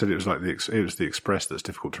 I said it was like the Express that's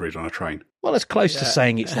difficult to read on a train. Well, it's close to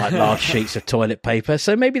saying it's like large sheets of toilet paper.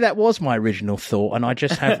 So maybe that was my original thought, and I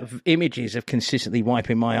just have images of consistently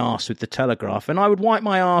wiping my arse with the Telegraph, and I would wipe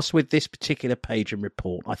my arse with this particular page and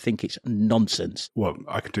report. I think it's nonsense. Well,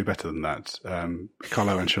 I could do better than that.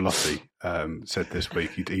 Carlo Ancelotti said this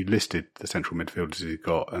week he listed the central midfielders he's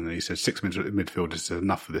got, and he said 6 midfielders is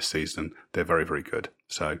enough for this season. They're very, very good.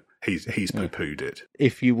 So he's poo-pooed it,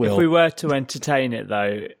 if you will. If we were to entertain it,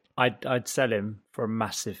 though, I'd sell him for a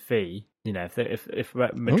massive fee. You know, if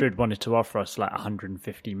Madrid wanted to offer us like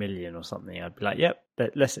 150 million or something, I'd be like, yep,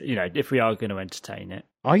 let's. You know, if we are going to entertain it,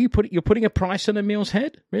 you're putting a price on Emile's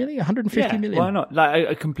head? Really, 150 million? Why not? Like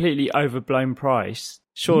a completely overblown price.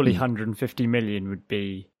 Surely 150 million would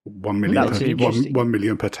be 1 million. 1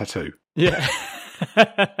 million per tattoo. Yeah.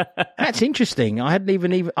 That's interesting. I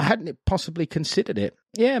hadn't possibly considered it.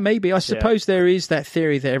 Yeah, maybe. I suppose there is that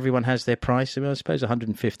theory that everyone has their price. I mean, I suppose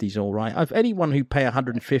 150 is all right. Anyone who pay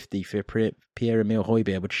 150 for Pierre-Emile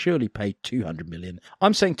Højbjerg would surely pay 200 million.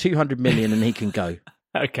 I'm saying 200 million and he can go.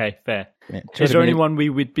 Okay, fair. Yeah, is there anyone we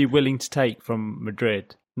would be willing to take from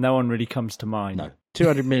Madrid? No one really comes to mind. No.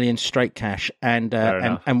 200 million straight cash, and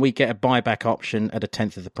we get a buyback option at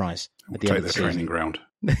 1/10 of the price. We'll take their training ground.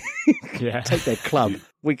 Take their club.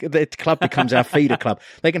 Their club becomes our feeder club.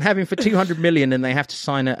 They can have him for 200 million, and they have to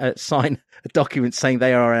sign a document saying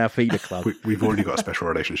they are our feeder club. We've already got a special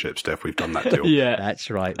relationship, Steph. We've done that deal. Yeah, that's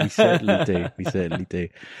right. We certainly do.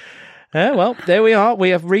 Well, there we are. We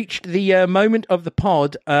have reached the moment of the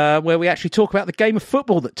pod where we actually talk about the game of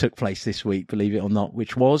football that took place this week, believe it or not,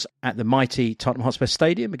 which was at the mighty Tottenham Hotspur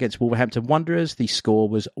Stadium against Wolverhampton Wanderers. The score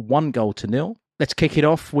was 1-0. Let's kick it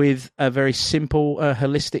off with a very simple,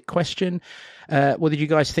 holistic question. What did you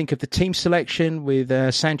guys think of the team selection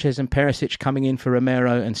with Sanchez and Perisic coming in for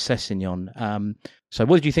Romero and Sessegnon? So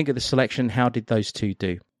what did you think of the selection? How did those two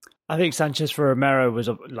do? I think Sanchez for Romero was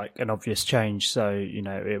like an obvious change, so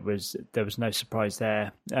there was no surprise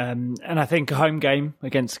there. And I think a home game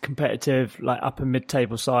against a competitive, like upper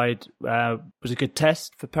mid-table side was a good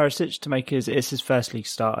test for Perisic to make it's his first league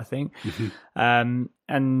start, I think. Mm-hmm.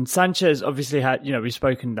 And Sanchez obviously had, we've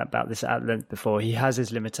spoken about this at length before. He has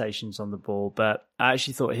his limitations on the ball, but I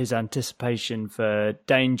actually thought his anticipation for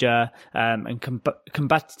danger and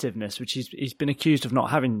combativeness, which he's been accused of not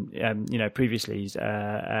having, previously,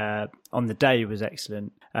 on the day was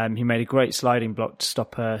excellent. He made a great sliding block to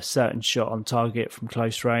stop a certain shot on target from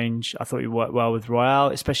close range. I thought he worked well with Royale,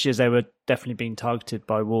 especially as they were definitely being targeted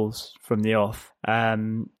by Wolves from the off.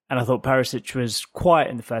 And I thought Perisic was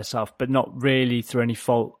quiet in the first half, but not really through any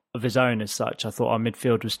fault of his own as such. I thought our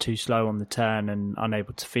midfield was too slow on the turn and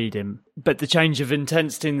unable to feed him. But the change of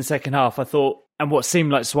intensity in the second half, I thought, and what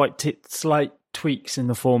seemed like slight tweaks in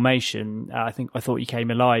the formation, I thought he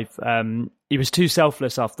came alive. He was too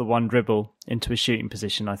selfless after one dribble into a shooting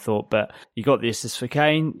position, I thought, but he got the assist for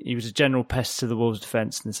Kane. He was a general pest to the Wolves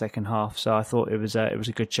defence in the second half, so I thought it was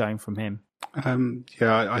a good showing from him.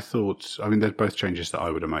 I thought, they're both changes that I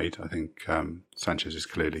would have made. I think Sanchez is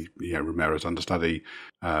clearly, Romero's understudy.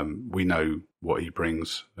 We know what he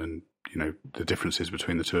brings and, the differences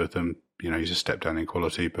between the two of them. He's a step down in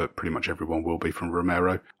quality, but pretty much everyone will be from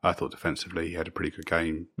Romero. I thought defensively he had a pretty good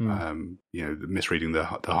game. Misreading the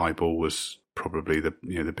high ball was probably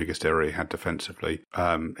the biggest error he had defensively.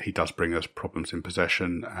 He does bring us problems in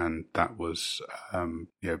possession, and that was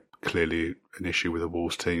clearly an issue with the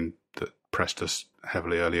Wolves team that pressed us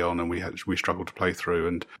heavily early on, and we struggled to play through.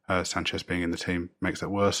 And Sanchez being in the team makes that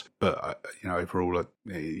worse. But overall,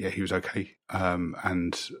 he was okay.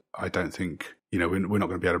 And I don't think we're not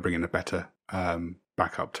going to be able to bring in a better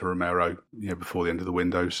backup to Romero before the end of the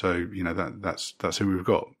window. So that's who we've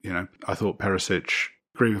got. I thought Perisic.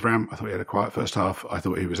 Agree with Ram. I thought he had a quiet first half. I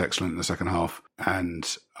thought he was excellent in the second half, and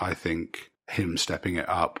I think him stepping it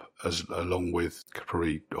up along with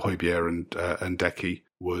probably Højbjerg and Decky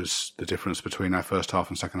was the difference between our first half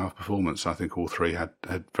and second half performance. I think all three had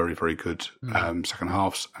very, very good second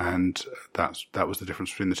halves, and that was the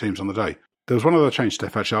difference between the teams on the day. There was one other change,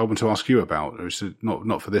 Steph, actually, I want to ask you about. It was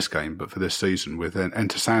not for this game, but for this season, with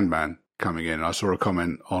Enter Sandman coming in. I saw a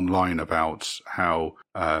comment online about how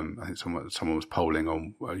I think someone was polling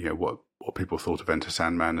on what people thought of Enter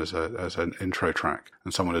Sandman as an intro track,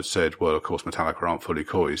 and someone had said, well, of course Metallica aren't fully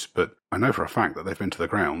Coys, but I know for a fact that they've been to the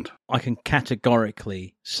ground. I can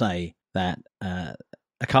categorically say that a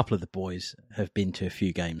couple of the boys have been to a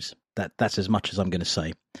few games. That's as much as I'm going to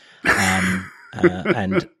say. And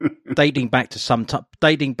dating back some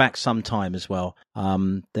time as well.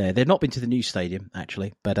 They've not been to the new stadium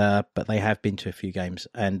actually, but they have been to a few games,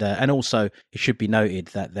 and also it should be noted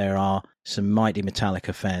that there are some mighty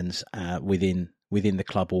Metallica fans within the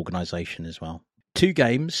club organisation as well. 2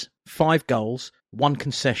 games, 5 goals, 1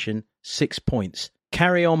 concession, 6 points.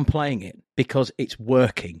 Carry on playing it because it's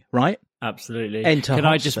working, right? Absolutely. Can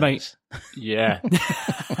I just make? Yeah.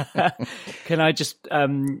 Can I just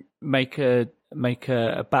make a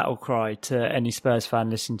battle cry to any Spurs fan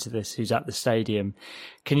listening to this who's at the stadium?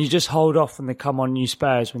 Can you just hold off on the "Come On You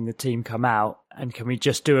Spurs" when the team come out, and can we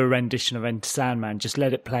just do a rendition of Enter Sandman? Just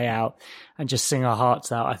let it play out and just sing our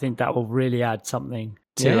hearts out. I think that will really add something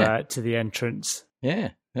to the entrance. Yeah,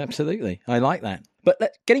 absolutely. I like that.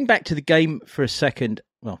 But getting back to the game for a second.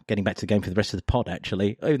 Well, getting back to the game for the rest of the pod,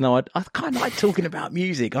 actually, even though I kind of like talking about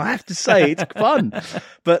music, I have to say it's fun.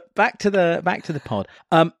 But back to the pod.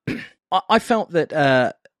 I felt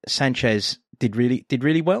that Sanchez did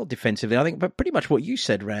really well defensively. I think, but pretty much what you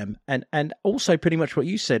said, Ram, and also pretty much what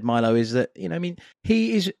you said, Milo, is that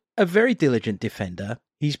he is a very diligent defender.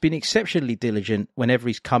 He's been exceptionally diligent whenever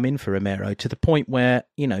he's come in for Romero, to the point where,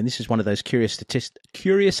 this is one of those curious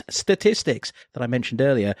statistics that I mentioned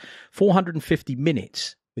earlier, 450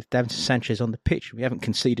 minutes with Davinson Sanchez on the pitch. We haven't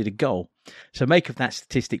conceded a goal. So make of that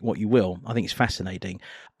statistic what you will. I think it's fascinating.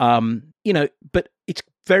 But it's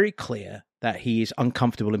very clear that he is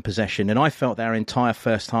uncomfortable in possession. And I felt that our entire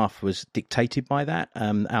first half was dictated by that.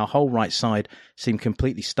 Our whole right side seemed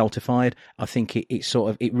completely stultified. I think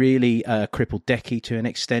it really crippled Decky to an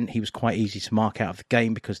extent. He was quite easy to mark out of the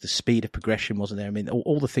game because the speed of progression wasn't there. I mean,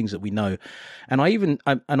 all the things that we know. And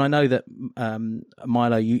I know that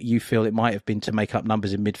Milo, you feel it might have been to make up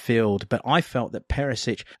numbers in midfield, but I felt that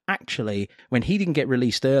Perisic actually, when he didn't get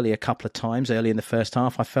released early a couple of times early in the first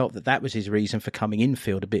half, I felt that was his reason for coming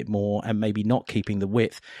infield a bit more and maybe not keeping the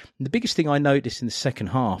width. And the biggest thing I noticed in the second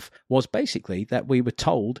half was basically that we were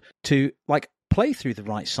told to play through the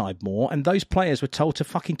right side more, and those players were told to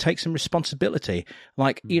fucking take some responsibility.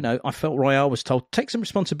 I felt Royale was told, take some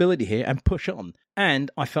responsibility here and push on.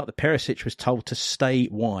 And I felt that Perisic was told to stay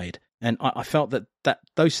wide. And I felt that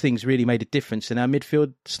those things really made a difference, and our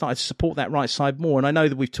midfield started to support that right side more. And I know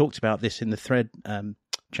that we've talked about this in the thread,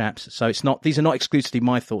 chaps. So these are not exclusively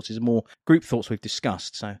my thoughts. These are more group thoughts we've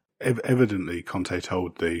discussed. So evidently, Conte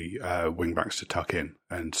told the wing backs to tuck in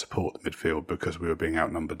and support the midfield because we were being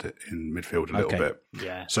outnumbered in midfield a little bit.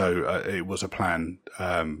 Yeah. So it was a plan.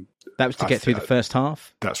 That was to get through the first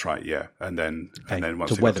half. That's right. Yeah, and then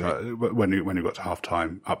once when you got to half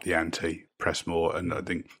time, up the ante, press more. And I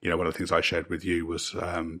think one of the things I shared with you was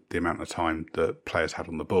the amount of time that players had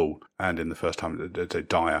on the ball. And in the first time,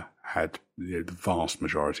 Dyer had the vast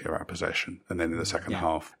majority of our possession, and then in the second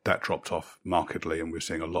half that dropped off markedly, and we're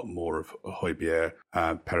seeing a lot more of Højbjerg,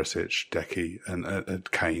 Perisic, Decky, and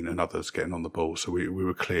Kane and others getting on the ball. So we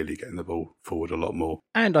were clearly getting the ball forward a lot more.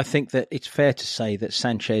 And I think that it's fair to say that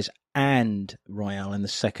Sanchez and Royale in the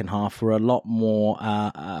second half were a lot more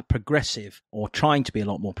progressive, or trying to be a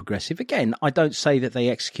lot more progressive. Again, I don't say that they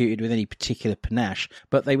executed with any particular panache,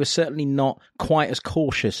 but they were certainly not quite as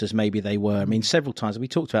cautious as maybe they were. I mean, several times, we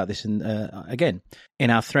talked about this again in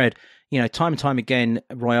our thread, time and time again,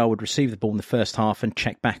 Royale would receive the ball in the first half and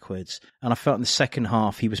check backwards. And I felt in the second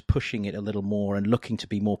half, he was pushing it a little more and looking to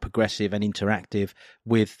be more progressive and interactive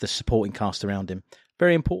with the supporting cast around him.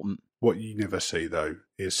 Very important. What you never see, though,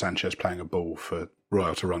 is Sanchez playing a ball for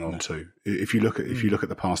Royale to run onto. If you look at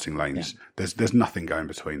the passing lanes, there's nothing going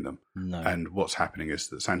between them. No. And what's happening is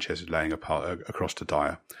that Sanchez is laying across to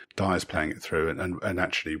Dyer. Dyer's playing it through, and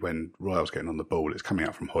actually when Royale's getting on the ball, it's coming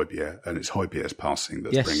out from Højbjerg, and it's Højbjerg's passing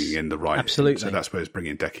that's bringing in the right. Absolutely. So that's where it's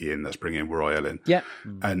bringing Decky in, that's bringing Royale in. Yeah.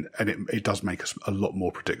 And it does make us a lot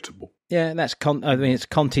more predictable. Yeah, and that's it's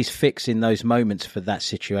Conte's fix in those moments for that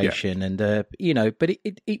situation, and but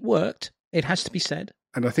it worked. It has to be said.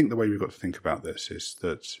 And I think the way we've got to think about this is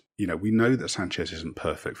that, we know that Sanchez isn't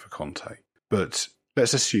perfect for Conte, but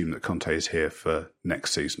let's assume that Conte is here for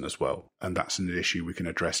next season as well. And that's an issue we can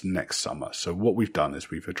address next summer. So what we've done is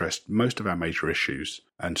we've addressed most of our major issues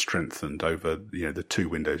and strengthened over, the 2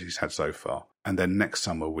 windows he's had so far. And then next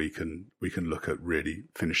summer we can look at really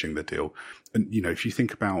finishing the deal. And, if you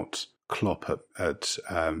think about Klopp at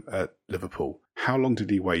Liverpool, how long did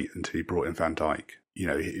he wait until he brought in Van Dijk?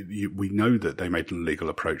 We know that they made an illegal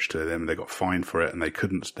approach to them. They got fined for it, and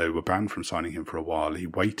they were banned from signing him for a while. He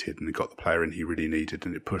waited, and he got the player in he really needed,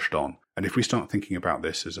 and it pushed on. And if we start thinking about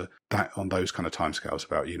this on those kind of timescales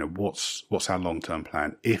about, what's our long-term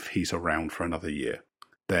plan if he's around for another year,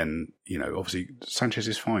 then, obviously Sanchez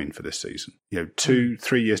is fine for this season.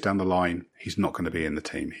 2-3 years down the line, he's not going to be in the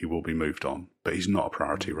team. He will be moved on, but he's not a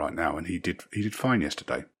priority right now. And he did fine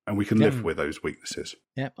yesterday, and we can live with those weaknesses.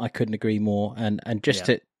 Yeah, I couldn't agree more. And just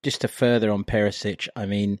to further on Perisic, I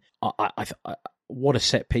mean, I what a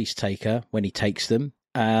set piece taker when he takes them,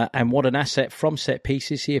 and what an asset from set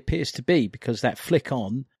pieces he appears to be, because that flick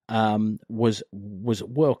on was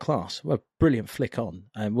world class. A brilliant flick on,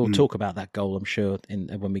 and we'll talk about that goal, I'm sure,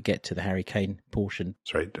 when we get to the Harry Kane portion.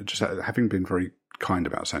 Sorry, just having been very kind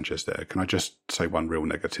about Sanchez there, can I just say one real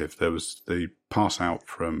negative? There was the pass out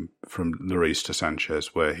from Lloris to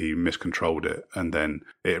Sanchez where he miscontrolled it, and then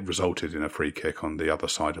it resulted in a free kick on the other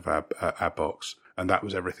side of our box. And that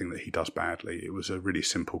was everything that he does badly. It was a really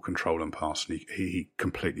simple control and pass, and he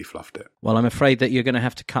completely fluffed it. Well, I'm afraid that you're going to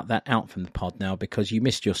have to cut that out from the pod now, because you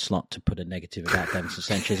missed your slot to put a negative about Davinson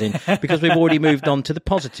Sanchez in, because we've already moved on to the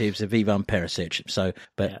positives of Ivan Perisic. So,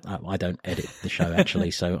 but I don't edit the show,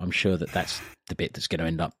 actually, so I'm sure that's the bit that's going to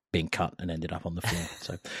end up being cut and ended up on the floor.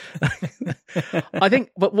 So I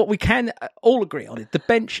think, but what we can all agree on is the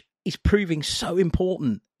bench is proving so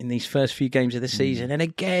important in these first few games of the season. And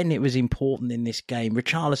again, it was important in this game.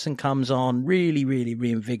 Richarlison comes on, really, really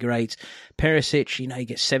reinvigorates. Perisic, he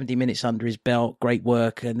gets 70 minutes under his belt, great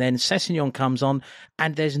work. And then Sessegnon comes on,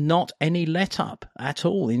 and there's not any let-up at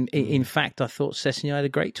all. In fact, I thought Sessegnon had a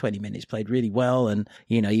great 20 minutes, played really well. And,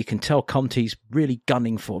 you can tell Conte's really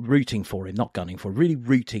rooting for him.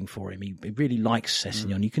 He really likes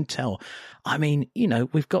Sessegnon. You can tell. I mean,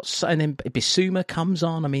 we've got, and then Bissouma comes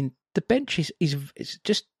on. I mean, the bench is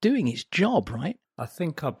just doing its job, right? I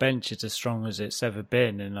think our bench is as strong as it's ever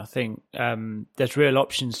been, and I think there's real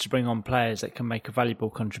options to bring on players that can make a valuable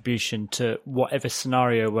contribution to whatever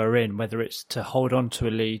scenario we're in, whether it's to hold on to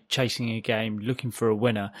a lead, chasing a game, looking for a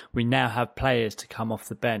winner. We now have players to come off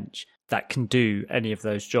the bench that can do any of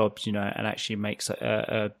those jobs, and actually makes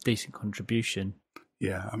a decent contribution.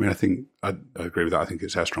 Yeah, I mean, I think I agree with that. I think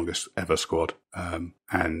it's our strongest ever squad,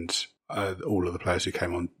 and all of the players who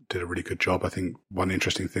came on did a really good job. I think one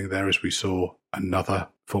interesting thing there is we saw another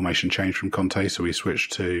formation change from Conte, so we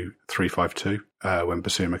switched to 3-5-2 when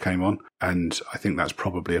Bissouma came on, and I think that's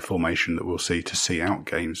probably a formation that we'll see to see out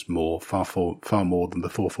games far more than the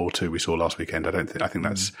 4-4-2 we saw last weekend. I think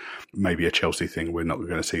that's maybe a Chelsea thing. We're not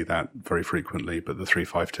going to see that very frequently, but the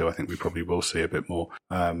 3-5-2 I think we probably will see a bit more.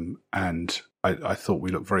 And I thought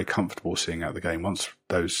we looked very comfortable seeing out the game. Once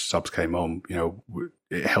those subs came on,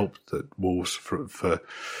 it helped that Wolves for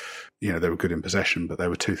they were good in possession, but they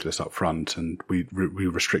were toothless up front, and we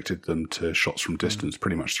restricted them to shots from distance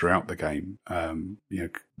pretty much throughout the game.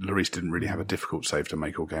 Lloris didn't really have a difficult save to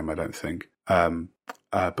make all game, I don't think.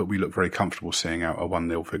 But we looked very comfortable seeing out a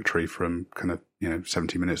 1-0 victory from kind of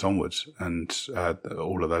 70 minutes onwards, and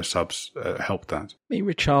all of those subs helped that. I mean,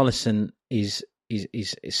 Richarlison is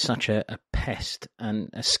such a pest, and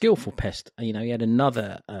a skillful pest. He had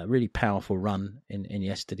another really powerful run in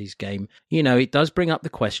yesterday's game. It does bring up the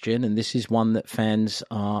question, and this is one that fans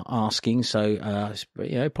are asking, so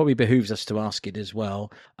it probably behooves us to ask it as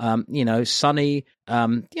well. Sonny,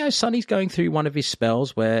 Sonny's going through one of his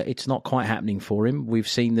spells where it's not quite happening for him. We've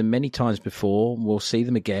seen them many times before. We'll see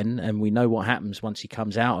them again, and we know what happens once he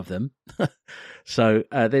comes out of them. So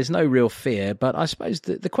there's no real fear. But I suppose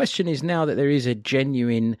the question is, now that there is a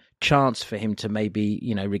genuine chance for him to maybe,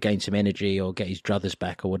 regain some energy or get his druthers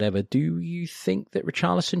back or whatever, do you think that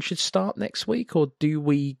Richarlison should start next week, or do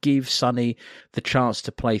we give Sonny the chance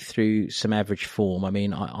to play through some average form? I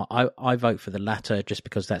mean, I vote for the latter just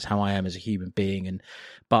because that's how I am as a human being.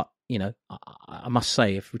 But I must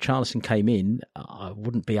say, if Richarlison came in, I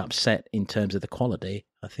wouldn't be upset in terms of the quality.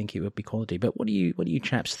 I think it would be quality. But what do you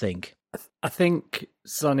chaps think? I think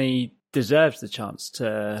Sonny deserves the chance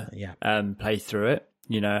to play through it,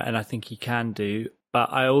 and I think he can do.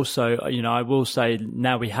 But I also, I will say,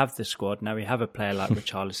 now we have the squad, now we have a player like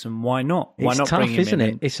Richarlison, why not? Why not tough, bring him isn't in?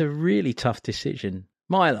 It? It's a really tough decision.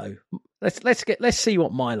 Milo, let's see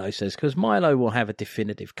what Milo says, because Milo will have a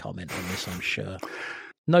definitive comment on this, I'm sure.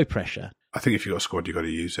 No pressure. I think if you've got a squad, you've got to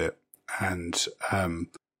use it. And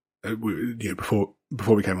before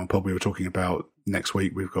we came on pod, we were talking about next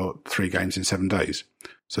week we've got 3 games in 7 days.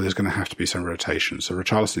 So there's going to have to be some rotation. So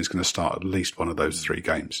Richarlison is going to start at least one of those 3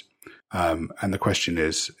 games. And the question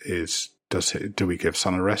is do we give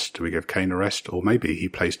Son a rest? Do we give Kane a rest? Or maybe he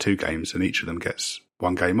plays 2 games and each of them gets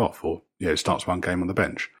 1 game off, or starts 1 game on the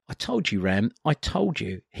bench. I told you, Ram. I told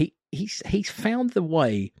you. He's found the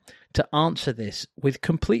way to answer this with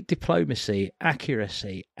complete diplomacy,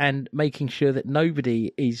 accuracy, and making sure that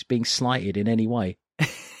nobody is being slighted in any way.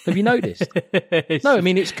 Have you noticed? No, I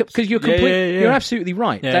mean, it's because you're you're absolutely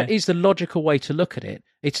right. Yeah. That is the logical way to look at it.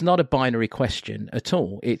 It's not a binary question at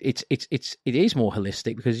all. It is more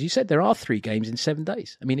holistic, because you said there are 3 games in 7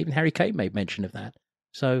 days. I mean, even Harry Kane made mention of that.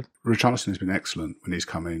 So Richarlison has been excellent when he's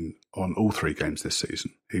come in on all 3 games this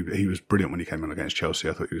season. He was brilliant when he came on against Chelsea.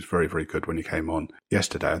 I thought he was very, very good when he came on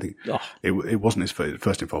yesterday. I think it wasn't his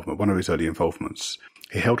first involvement. One of his early involvements,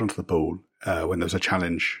 he held onto the ball when there was a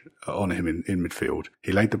challenge on him in midfield.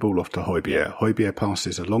 He laid the ball off to Højbjerg. Yeah. Højbjerg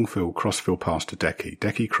passes a long field, cross-field pass to Decky.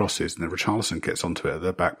 Decky crosses, and then Richarlison gets onto it at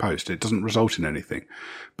the back post. It doesn't result in anything.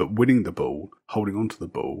 But winning the ball, holding onto the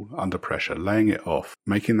ball under pressure, laying it off,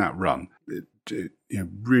 making that run,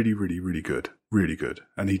 really, really, really good. Really good.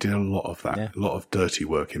 And he did a lot of that, a lot of dirty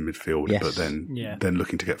work in midfield, but then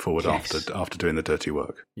looking to get forward after doing the dirty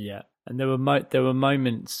work. Yeah. And there were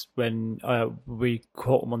moments when we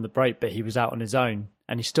caught him on the break, but he was out on his own,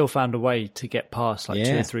 and he still found a way to get past like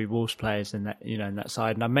 2 Yeah. or 3 Wolves players in that, in that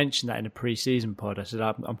side. And I mentioned that in a pre-season pod. I said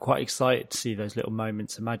I'm quite excited to see those little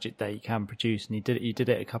moments of magic that he can produce, and he did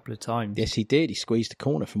it a couple of times. Yes, he did. He squeezed a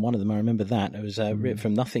corner from one of them. I remember that. It was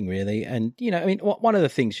from nothing really. And one of the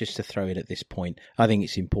things, just to throw it at this point, I think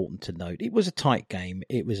it's important to note, it was a tight game.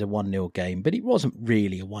 It was a 1-0 game, but it wasn't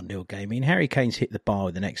really a 1-0 game. I mean, Harry Kane's hit the bar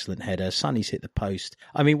with an excellent header. Sonny's hit the post.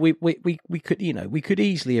 I mean, we could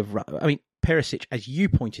easily have. I mean, Perisic, as you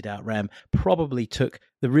pointed out, Ram, probably took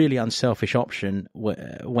the really unselfish option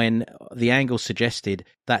when the angle suggested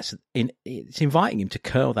it's inviting him to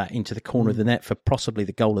curl that into the corner of the net for possibly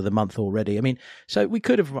the goal of the month already. I mean, so we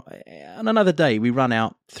could have, on another day, we run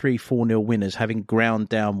out 3-4-0 winners, having ground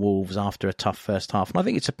down Wolves after a tough first half. And I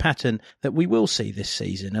think it's a pattern that we will see this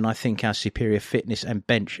season. And I think our superior fitness and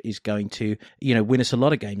bench is going to, win us a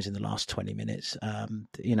lot of games in the last 20 minutes. And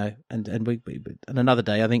another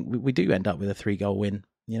day, I think we do end up with a 3-goal win.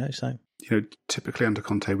 So typically under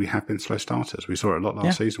Conte, we have been slow starters. We saw it a lot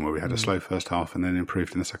last season where we had a slow first half and then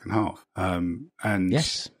improved in the second half. And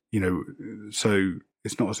yes, so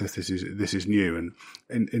it's not as if this is new.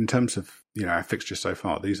 And in terms of our fixtures so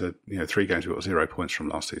far, these are 3 games we got 0 points from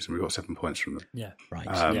last season. We got 7 points from them. Yeah, right.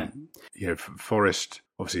 Forest,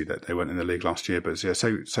 obviously that they weren't in the league last year, but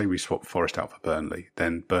say we swap Forest out for Burnley,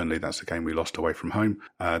 then Burnley, that's a game we lost away from home.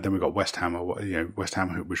 Then we got West Ham, West Ham,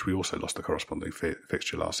 which we also lost the corresponding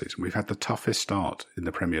fixture last season. We've had the toughest start in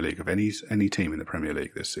the Premier League of any team in the Premier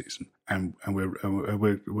League this season, and we're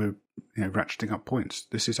ratcheting up points.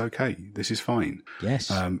 This is okay. This is fine. Yes.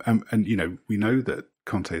 And we know that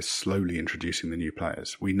Conte is slowly introducing the new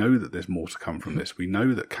players. We know that there's more to come from this. We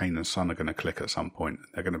know that Kane and Son are going to click at some point.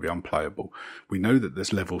 They're going to be unplayable. We know that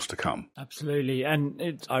there's levels to come. Absolutely.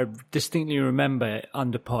 And I distinctly remember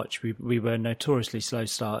under Poch, we were notoriously slow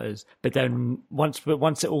starters. But then once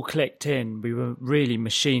it all clicked in, we were really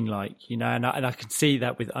machine-like, and I can see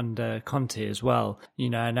that with under Conte as well,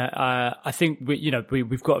 and I think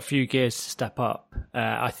we've got a few gears to step up.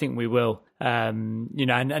 I think we will. And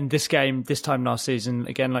this time last season,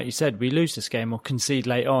 again, like you said, we lose this game or concede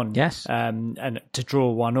late on. Yes. And to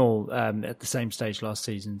draw 1-1 at the same stage last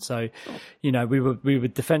season. So, we were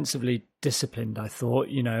defensively disciplined, I thought,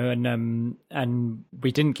 and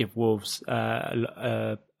we didn't give Wolves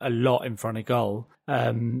a lot in front of goal.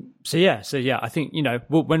 So I think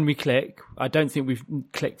when we click, I don't think we've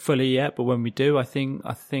clicked fully yet, but when we do, I think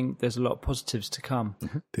there's a lot of positives to come.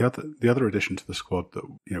 The other addition to the squad that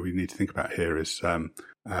we need to think about here is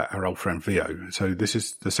our old friend Vio. So this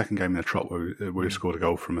is the second game in a trot where we scored a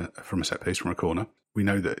goal from a set piece, from a corner. We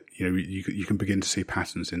know that you can begin to see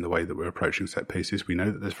patterns in the way that we're approaching set pieces. We know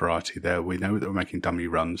that there's variety there. We know that we're making dummy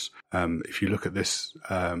runs. If you look at this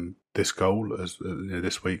goal as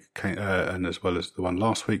this week, and as well as the one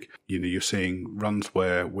last week, you're seeing runs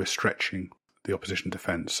where we're stretching the opposition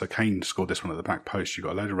defence. So Kane scored this one at the back post. You've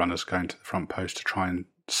got a load of runners going to the front post to try and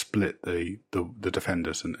split the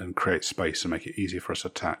defenders and create space and make it easier for us to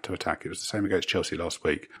attack. It was the same against Chelsea last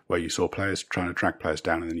week, where you saw players trying to drag players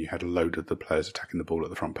down, and then you had a load of the players attacking the ball at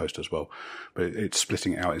the front post as well. But it's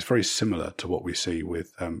splitting it out. It's very similar to what we see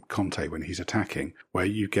with Conte when he's attacking, where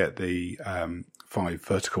you get the 5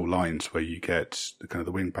 vertical lines, where you get the kind of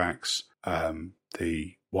the wing backs,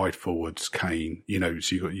 the wide forwards, Kane,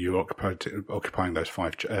 so you're occupying those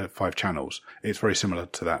five channels. It's very similar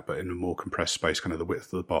to that, but in a more compressed space, kind of the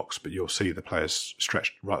width of the box. But you'll see the players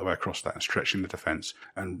stretched right the way across that, and stretching the defence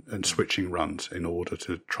and switching runs in order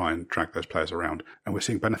to try and drag those players around. And we're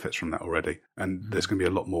seeing benefits from that already. And there's going to be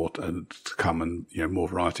a lot more to come, and more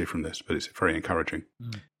variety from this. But it's very encouraging.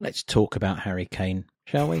 Let's talk about Harry Kane,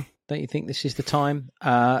 shall we? Don't you think this is the time?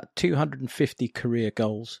 250 career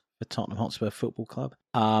goals for Tottenham Hotspur Football Club.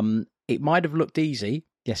 It might have looked easy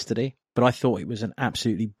yesterday, but I thought it was an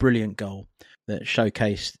absolutely brilliant goal that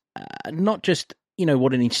showcased not just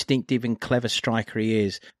what an instinctive and clever striker he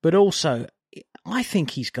is, but also I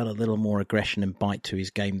think he's got a little more aggression and bite to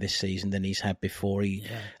his game this season than he's had before.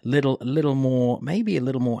 Little more, maybe a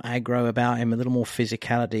little more aggro about him, a little more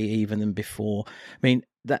physicality even than before. I mean,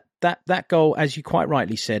 that goal, as you quite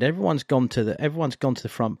rightly said, everyone's gone to the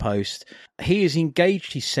front post. He has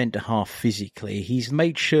engaged his centre half physically. He's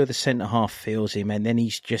made sure the centre half feels him, and then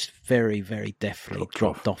he's just very, very deftly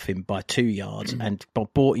dropped off him by 2 yards and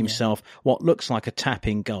bought himself what looks like a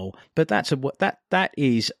tap-in goal. But that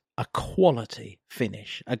is a quality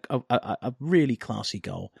finish, a really classy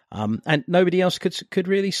goal, and nobody else could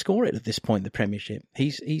really score it at this point in the Premiership.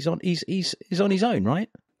 He's on his own, right?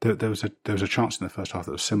 There was a chance in the first half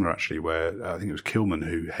that was similar, actually, where I think it was Kilman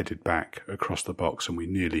who headed back across the box, and we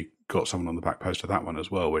nearly got someone on the back post of that one as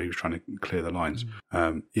well, where he was trying to clear the lines.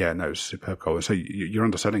 It was a superb goal. So you're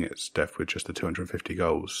underselling it, Steph, with just the 250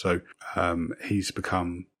 goals. So he's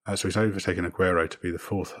become... so he's overtaken Aguero to be the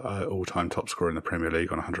fourth all-time top scorer in the Premier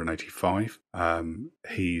League on 185.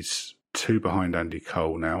 He's 2 behind Andy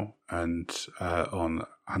Cole now, and on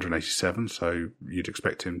 187. So you'd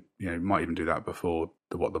expect him, might even do that before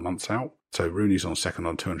the month's out. So Rooney's on second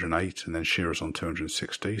on 208, and then Shearer's on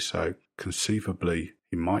 260. So conceivably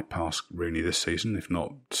he might pass Rooney this season, if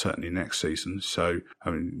not certainly next season. So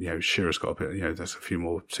Shearer's got a bit, that's a few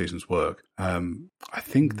more seasons' work. I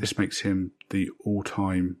think this makes him the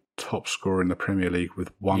all-time top scorer in the Premier League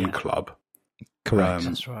with one club. Correct.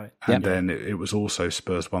 That's right. And then it was also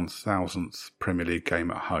Spurs' 1,000th Premier League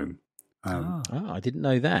game at home. I didn't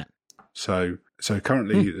know that. So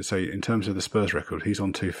currently, say in terms of the Spurs record, he's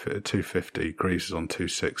on 250. Greaves is on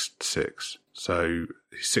 266. So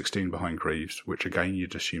he's 16 behind Greaves, which again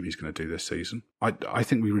you'd assume he's going to do this season. I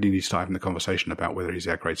think we really need to start having the conversation about whether he's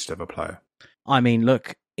our greatest ever player. I mean,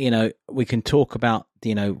 look, we can talk about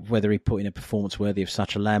whether he put in a performance worthy of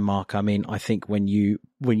such a landmark. I mean, I think when you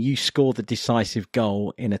score the decisive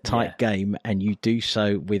goal in a tight game and you do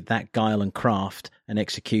so with that guile and craft and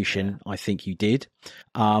execution, I think you did.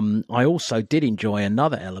 I also did enjoy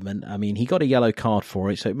another element. I mean, he got a yellow card for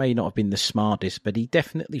it, so it may not have been the smartest, but he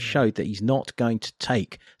definitely showed that he's not going to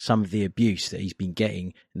take some of the abuse that he's been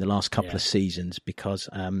getting in the last couple of seasons, because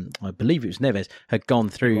I believe it was Neves had gone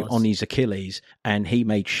through on his Achilles, and he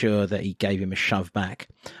made sure that he gave him a shove back.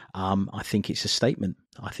 I think it's a statement.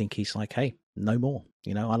 I think he's like, hey, no more.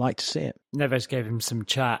 I like to see it. Neves gave him some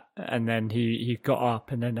chat, and then he got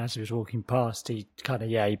up, and then as he was walking past, he kind of,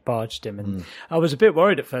 he barged him. And I was a bit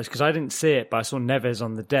worried at first because I didn't see it, but I saw Neves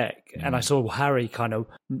on the deck, and I saw Harry kind of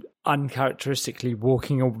uncharacteristically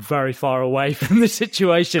walking very far away from the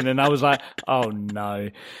situation, and I was like, oh no.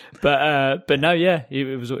 But no,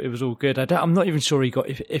 it was all good. I'm not even sure he got,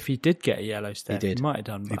 if he did get a yellow, Steph. He did. He might have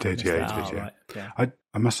done. He did, yeah. Right. Yeah.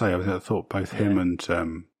 I must say, I thought both him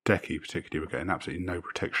and Decky particularly were getting absolutely no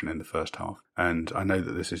protection in the first half. And I know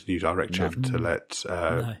that this is new directive to let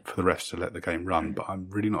for the refs to let the game run, but I'm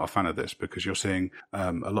really not a fan of this, because you're seeing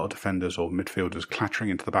a lot of defenders or midfielders clattering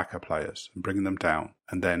into the back of players and bringing them down,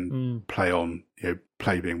 and then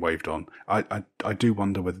play being waved on. I do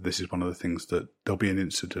wonder whether this is one of the things that there'll be an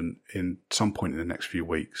incident in some point in the next few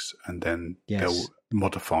weeks, and then they'll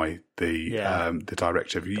modify the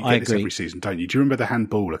directive. You get this every season, don't you? Do you remember the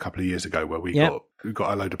handball a couple of years ago where we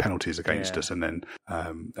got a load of penalties against us, and then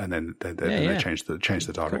they changed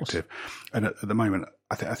the directive. And at the moment,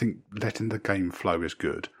 I think letting the game flow is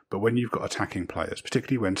good, but when you've got attacking players,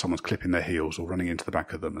 particularly when someone's clipping their heels or running into the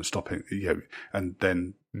back of them and stopping, and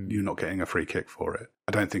then you're not getting a free kick for it,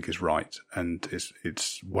 I don't think is right, and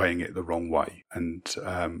it's weighing it the wrong way. And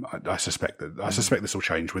I suspect this will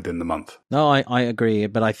change within the month. No, I agree,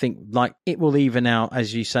 but I think it will even out,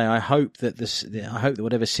 as you say. I hope that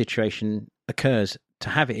whatever situation occurs, to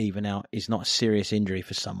have it even out is not a serious injury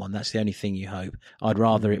for someone. That's the only thing you hope. I'd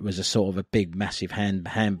rather it was a sort of a big, massive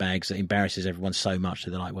handbags that embarrasses everyone so much that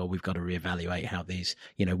they're like, well, we've got to reevaluate how these,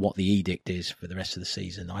 what the edict is for the rest of the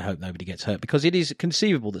season. I hope nobody gets hurt, because it is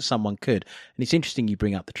conceivable that someone could. And it's interesting you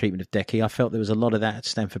bring up the treatment of Decky. I felt there was a lot of that at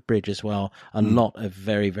Stamford Bridge as well. A lot of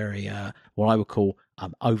very, very, what I would call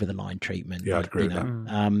over the line treatment. Yeah, I'd agree with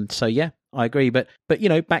that. So I agree, but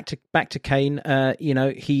back to Kane.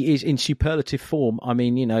 He is in superlative form. I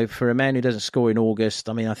mean, for a man who doesn't score in August,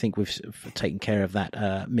 I mean, I think we've taken care of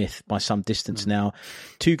that myth by some distance now.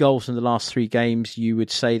 2 goals in the last 3 games. You would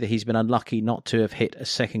say that he's been unlucky not to have hit a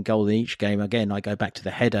second goal in each game. Again, I go back to the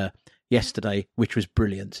header yesterday, which was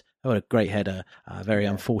brilliant. What a great header! Very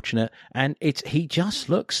unfortunate, and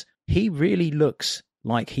he really looks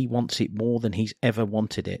like he wants it more than he's ever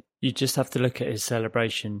wanted it. You just have to look at his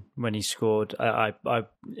celebration when he scored.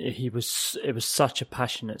 It was such a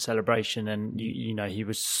passionate celebration, and he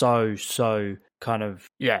was so kind of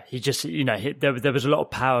he just there was a lot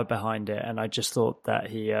of power behind it, and I just thought that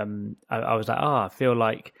he I was like, I feel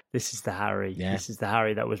like this is the Harry. Yeah. This is the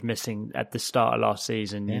Harry that was missing at the start of last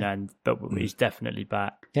season. But he's definitely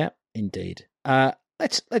back. Yeah, indeed.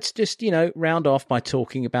 Let's just, round off by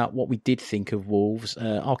talking about what we did think of Wolves.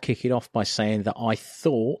 I'll kick it off by saying that I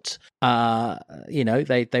thought,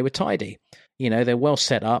 they were tidy. They're well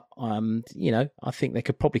set up. I think they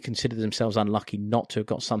could probably consider themselves unlucky not to have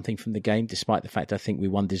got something from the game, despite the fact I think we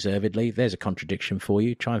won deservedly. There's a contradiction for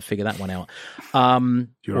you. Try and figure that one out.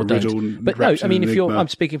 You're a riddle. But no, I mean, I'm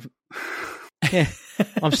speaking... Yeah.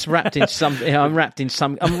 I'm wrapped in some. I'm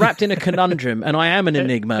wrapped in a conundrum, and I am an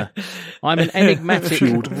enigma. I'm an enigmatic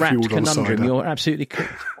wrapped conundrum. You're absolutely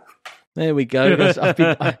correct. There we go.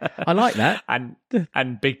 I like that.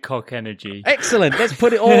 And big cock energy. Excellent. Let's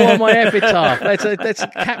put it all on my epitaph. Let's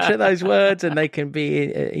capture those words, and they can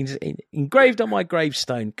be engraved on my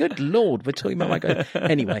gravestone. Good Lord, we're talking about my grave.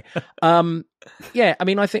 Anyway, yeah. I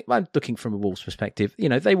mean, I think I'm looking from a Wolves perspective.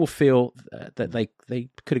 They will feel that they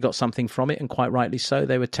could have got something from it, and quite rightly so.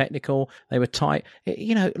 They were technical. They were tight.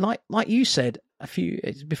 Like you said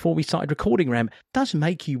before we started recording, Ram, does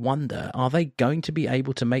make you wonder, are they going to be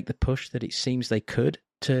able to make the push that it seems they could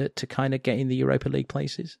to kind of get in the Europa League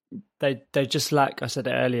places? They just lack, I said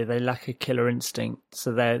it earlier, they lack a killer instinct.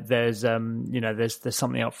 So there's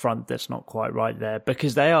something up front that's not quite right there,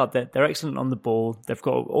 because they're excellent on the ball. They've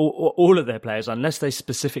got all of their players, unless they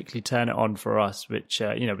specifically turn it on for us, which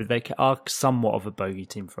they are somewhat of a bogey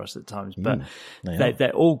team for us at times. But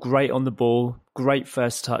they're all great on the ball, great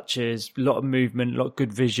first touches, a lot of movement, a lot of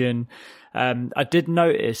good vision. I did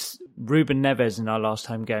notice Ruben Neves in our last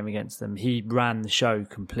home game against them. He ran the show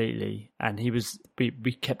completely, and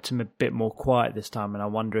we kept him a bit more quiet this time. And I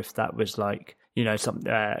wonder if that was like, something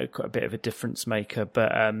a bit of a difference maker.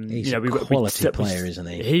 But he's a quality player, isn't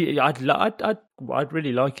he? I'd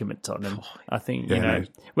really like him at Tottenham. I think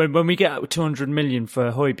when we get 200 million for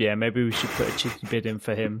Højbjerg, maybe we should put a cheeky bid in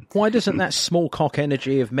for him. Why doesn't that small cock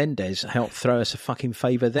energy of Mendes help throw us a fucking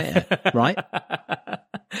favour there? Right?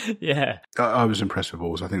 Yeah, I was impressed with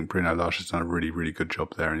Wolves. I think Bruno Lage has done a really, really good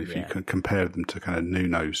job there. And if you can compare them to kind of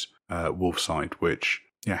Nuno's Wolves side, which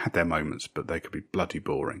had their moments, but they could be bloody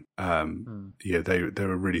boring. They're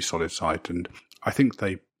a really solid side, and I think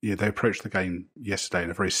they approached the game yesterday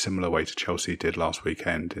in a very similar way to Chelsea did last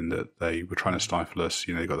weekend, in that they were trying to stifle us.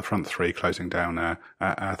 They got the front three closing down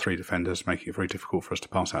our three defenders, making it very difficult for us to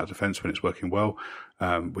pass out of defence when it's working well.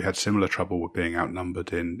 We had similar trouble with being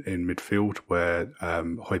outnumbered in midfield, where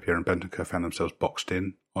Højbjerg and Bentancur found themselves boxed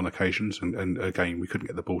in on occasions, and again we couldn't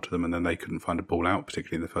get the ball to them, and then they couldn't find a ball out,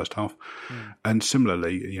 particularly in the first half. And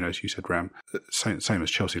similarly, as you said, Ram, same as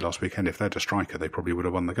Chelsea last weekend, if they had a striker, they probably would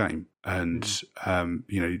have won the game. And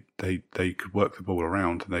they could work the ball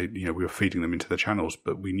around, and we were feeding them into the channels,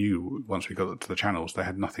 but we knew once we got to the channels they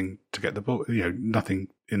had nothing to get the ball, nothing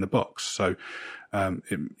in the box. So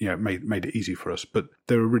it made it easy for us. But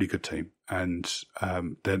they're a really good team, and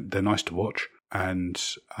they're nice to watch. And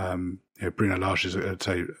Bruno Lage is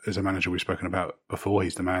a manager we've spoken about before.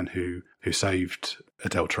 He's the man who saved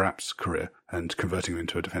Adel Taarab's career and converting him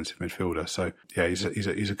into a defensive midfielder. So he's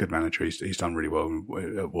a good manager. He's done really well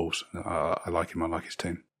at Wolves. I like him. I like his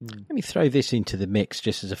team. Let me throw this into the mix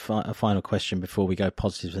just as a final question before we go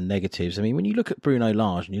positives and negatives. I mean, when you look at Bruno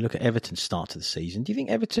Lage and you look at Everton's start to the season, do you think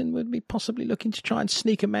Everton would be possibly looking to try and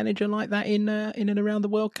sneak a manager like that in and around the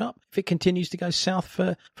World Cup if it continues to go south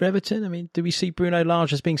for Everton? I mean, do we see Bruno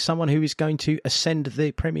Lage as being someone who is going to ascend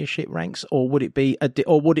the Premiership ranks, or would it be a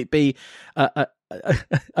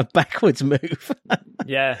backwards move?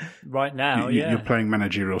 Yeah, right now. You're playing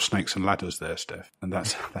managerial snakes and ladders there, Steph, and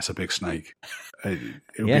that's a big snake.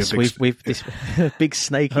 Yes, we've this big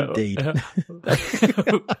snake indeed.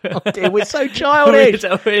 Oh dear, we're so childish.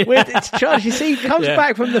 It's childish. You see, he comes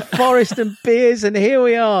back from the forest and beers, and here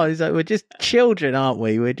we are. It's like, we're just children, aren't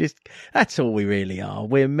we? That's all we really are.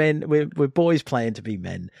 We're men. We're boys playing to be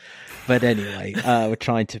men. But anyway, we're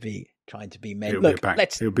trying to be men. It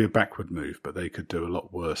would be a backward move, but they could do a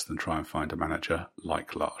lot worse than try and find a manager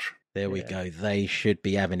like Lage. There we go. They should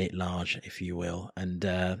be having it large, if you will. And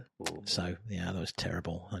that was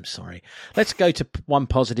terrible. I'm sorry. Let's go to one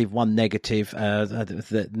positive, one negative.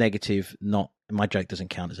 The negative, my joke doesn't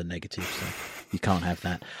count as a negative, so you can't have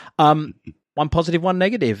that. One positive, one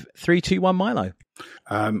negative. 3-2-1 Milo.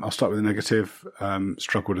 I'll start with the negative.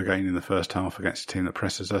 Struggled again in the first half against a team that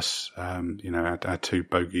presses us. Our two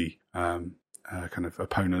bogey kind of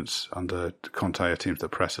opponents under Conte are teams that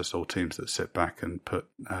press us, or teams that sit back and put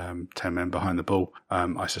 10 men behind the ball.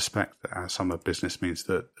 I suspect that our summer business means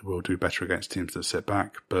that we'll do better against teams that sit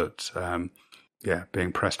back, but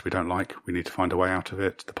being pressed we don't like. We need to find a way out of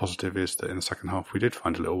it. The positive is that in the second half we did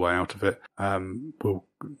find a little way out of it. There's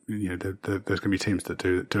going to be teams that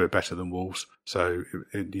do it better than Wolves. So,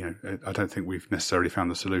 I don't think we've necessarily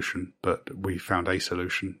found the solution, but we found a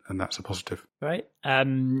solution, and that's a positive. Right.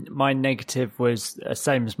 My negative was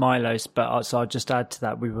same as Milo's, but so I'll just add to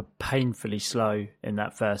that. We were painfully slow in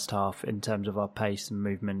that first half in terms of our pace and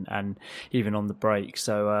movement, and even on the break.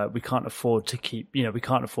 So we can't afford to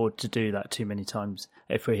do that too many times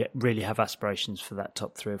if we really have aspirations for that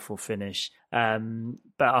top 3 or 4 finish.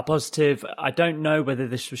 But our positive, I don't know whether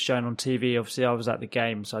this was shown on TV. Obviously, I was at the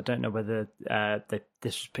game, so I don't know whether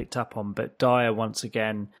this was picked up on. But Dyer, once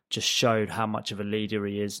again, just showed how much of a leader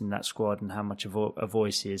he is in that squad and how much of a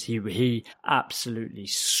voice he is. He absolutely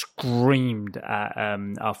screamed at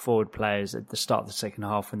our forward players at the start of the second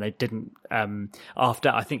half when they didn't, after,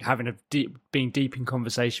 I think, being deep in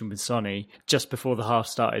conversation with Sonny just before the half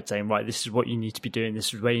started, saying, right, this is what you need to be doing,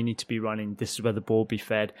 this is where you need to be running, this is where the ball will be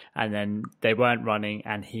fed. And then they weren't running,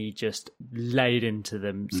 and he just laid into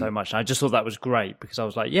them so much. And I just thought that was great, because I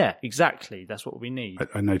was like, yeah, exactly, that's what we need.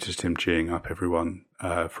 I noticed him geeing up everyone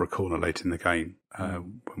for a corner late in the game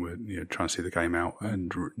when we're trying to see the game out,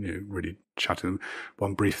 and really chatting.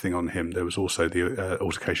 One brief thing on him, there was also the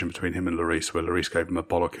altercation between him and Lloris, where Lloris gave him a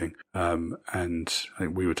bollocking, and I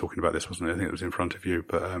think we were talking about this, wasn't it? I think it was in front of you,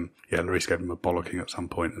 but Lloris gave him a bollocking at some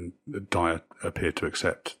point, and Dyer appeared to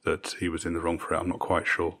accept that he was in the wrong for it. I'm not quite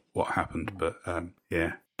sure what happened, but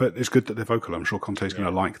yeah. But it's good that they're vocal. I'm sure Conte's going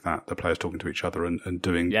to like that, the players talking to each other and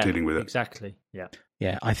dealing with it. Exactly, yeah.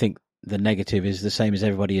 Yeah, I think the negative is the same as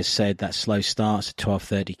everybody has said, that slow starts, a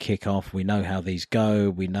 12:30 kickoff. We know how these go.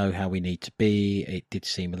 We know how we need to be. It did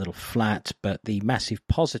seem a little flat, but the massive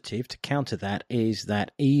positive to counter that is that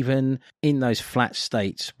even in those flat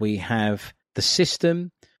states, we have the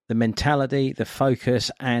system, the mentality, the focus,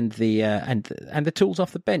 and the tools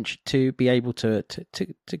off the bench to be able to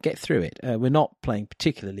get through it. We're not playing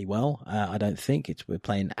particularly well. I don't think we're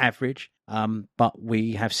playing average. But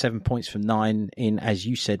we have 7 points from 9 in, as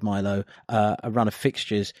you said, Milo, a run of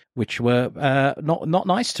fixtures which were not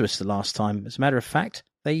nice to us the last time. As a matter of fact,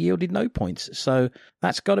 they yielded no points. So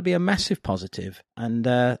that's got to be a massive positive, and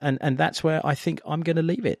that's where I think I'm going to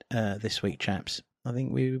leave it this week, chaps. I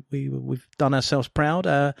think we've done ourselves proud.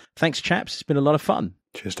 Thanks, chaps. It's been a lot of fun.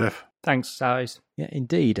 Cheers, Steph. Thanks, Alex. Yeah,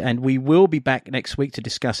 indeed. And we will be back next week to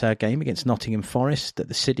discuss our game against Nottingham Forest at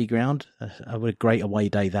the City Ground. What a great away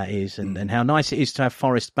day that is, and how nice it is to have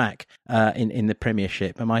Forest back in the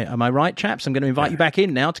Premiership. Am I right, chaps? I'm going to invite you back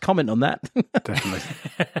in now to comment on that. Definitely.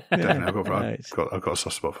 I've got a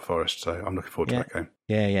soft spot for Forest, so I'm looking forward to that game.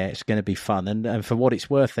 Yeah, it's going to be fun. And for what it's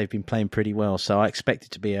worth, they've been playing pretty well, so I expect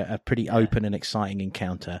it to be a pretty open and exciting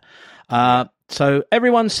encounter. So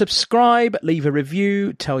everyone subscribe, leave a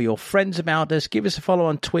review, tell your friends about us, give us a follow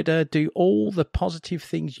on Twitter, do all the positive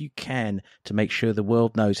things you can to make sure the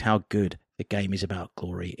world knows how good the Game is About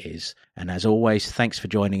Glory is. And as always, thanks for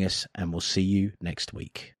joining us, and we'll see you next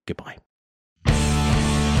week. Goodbye.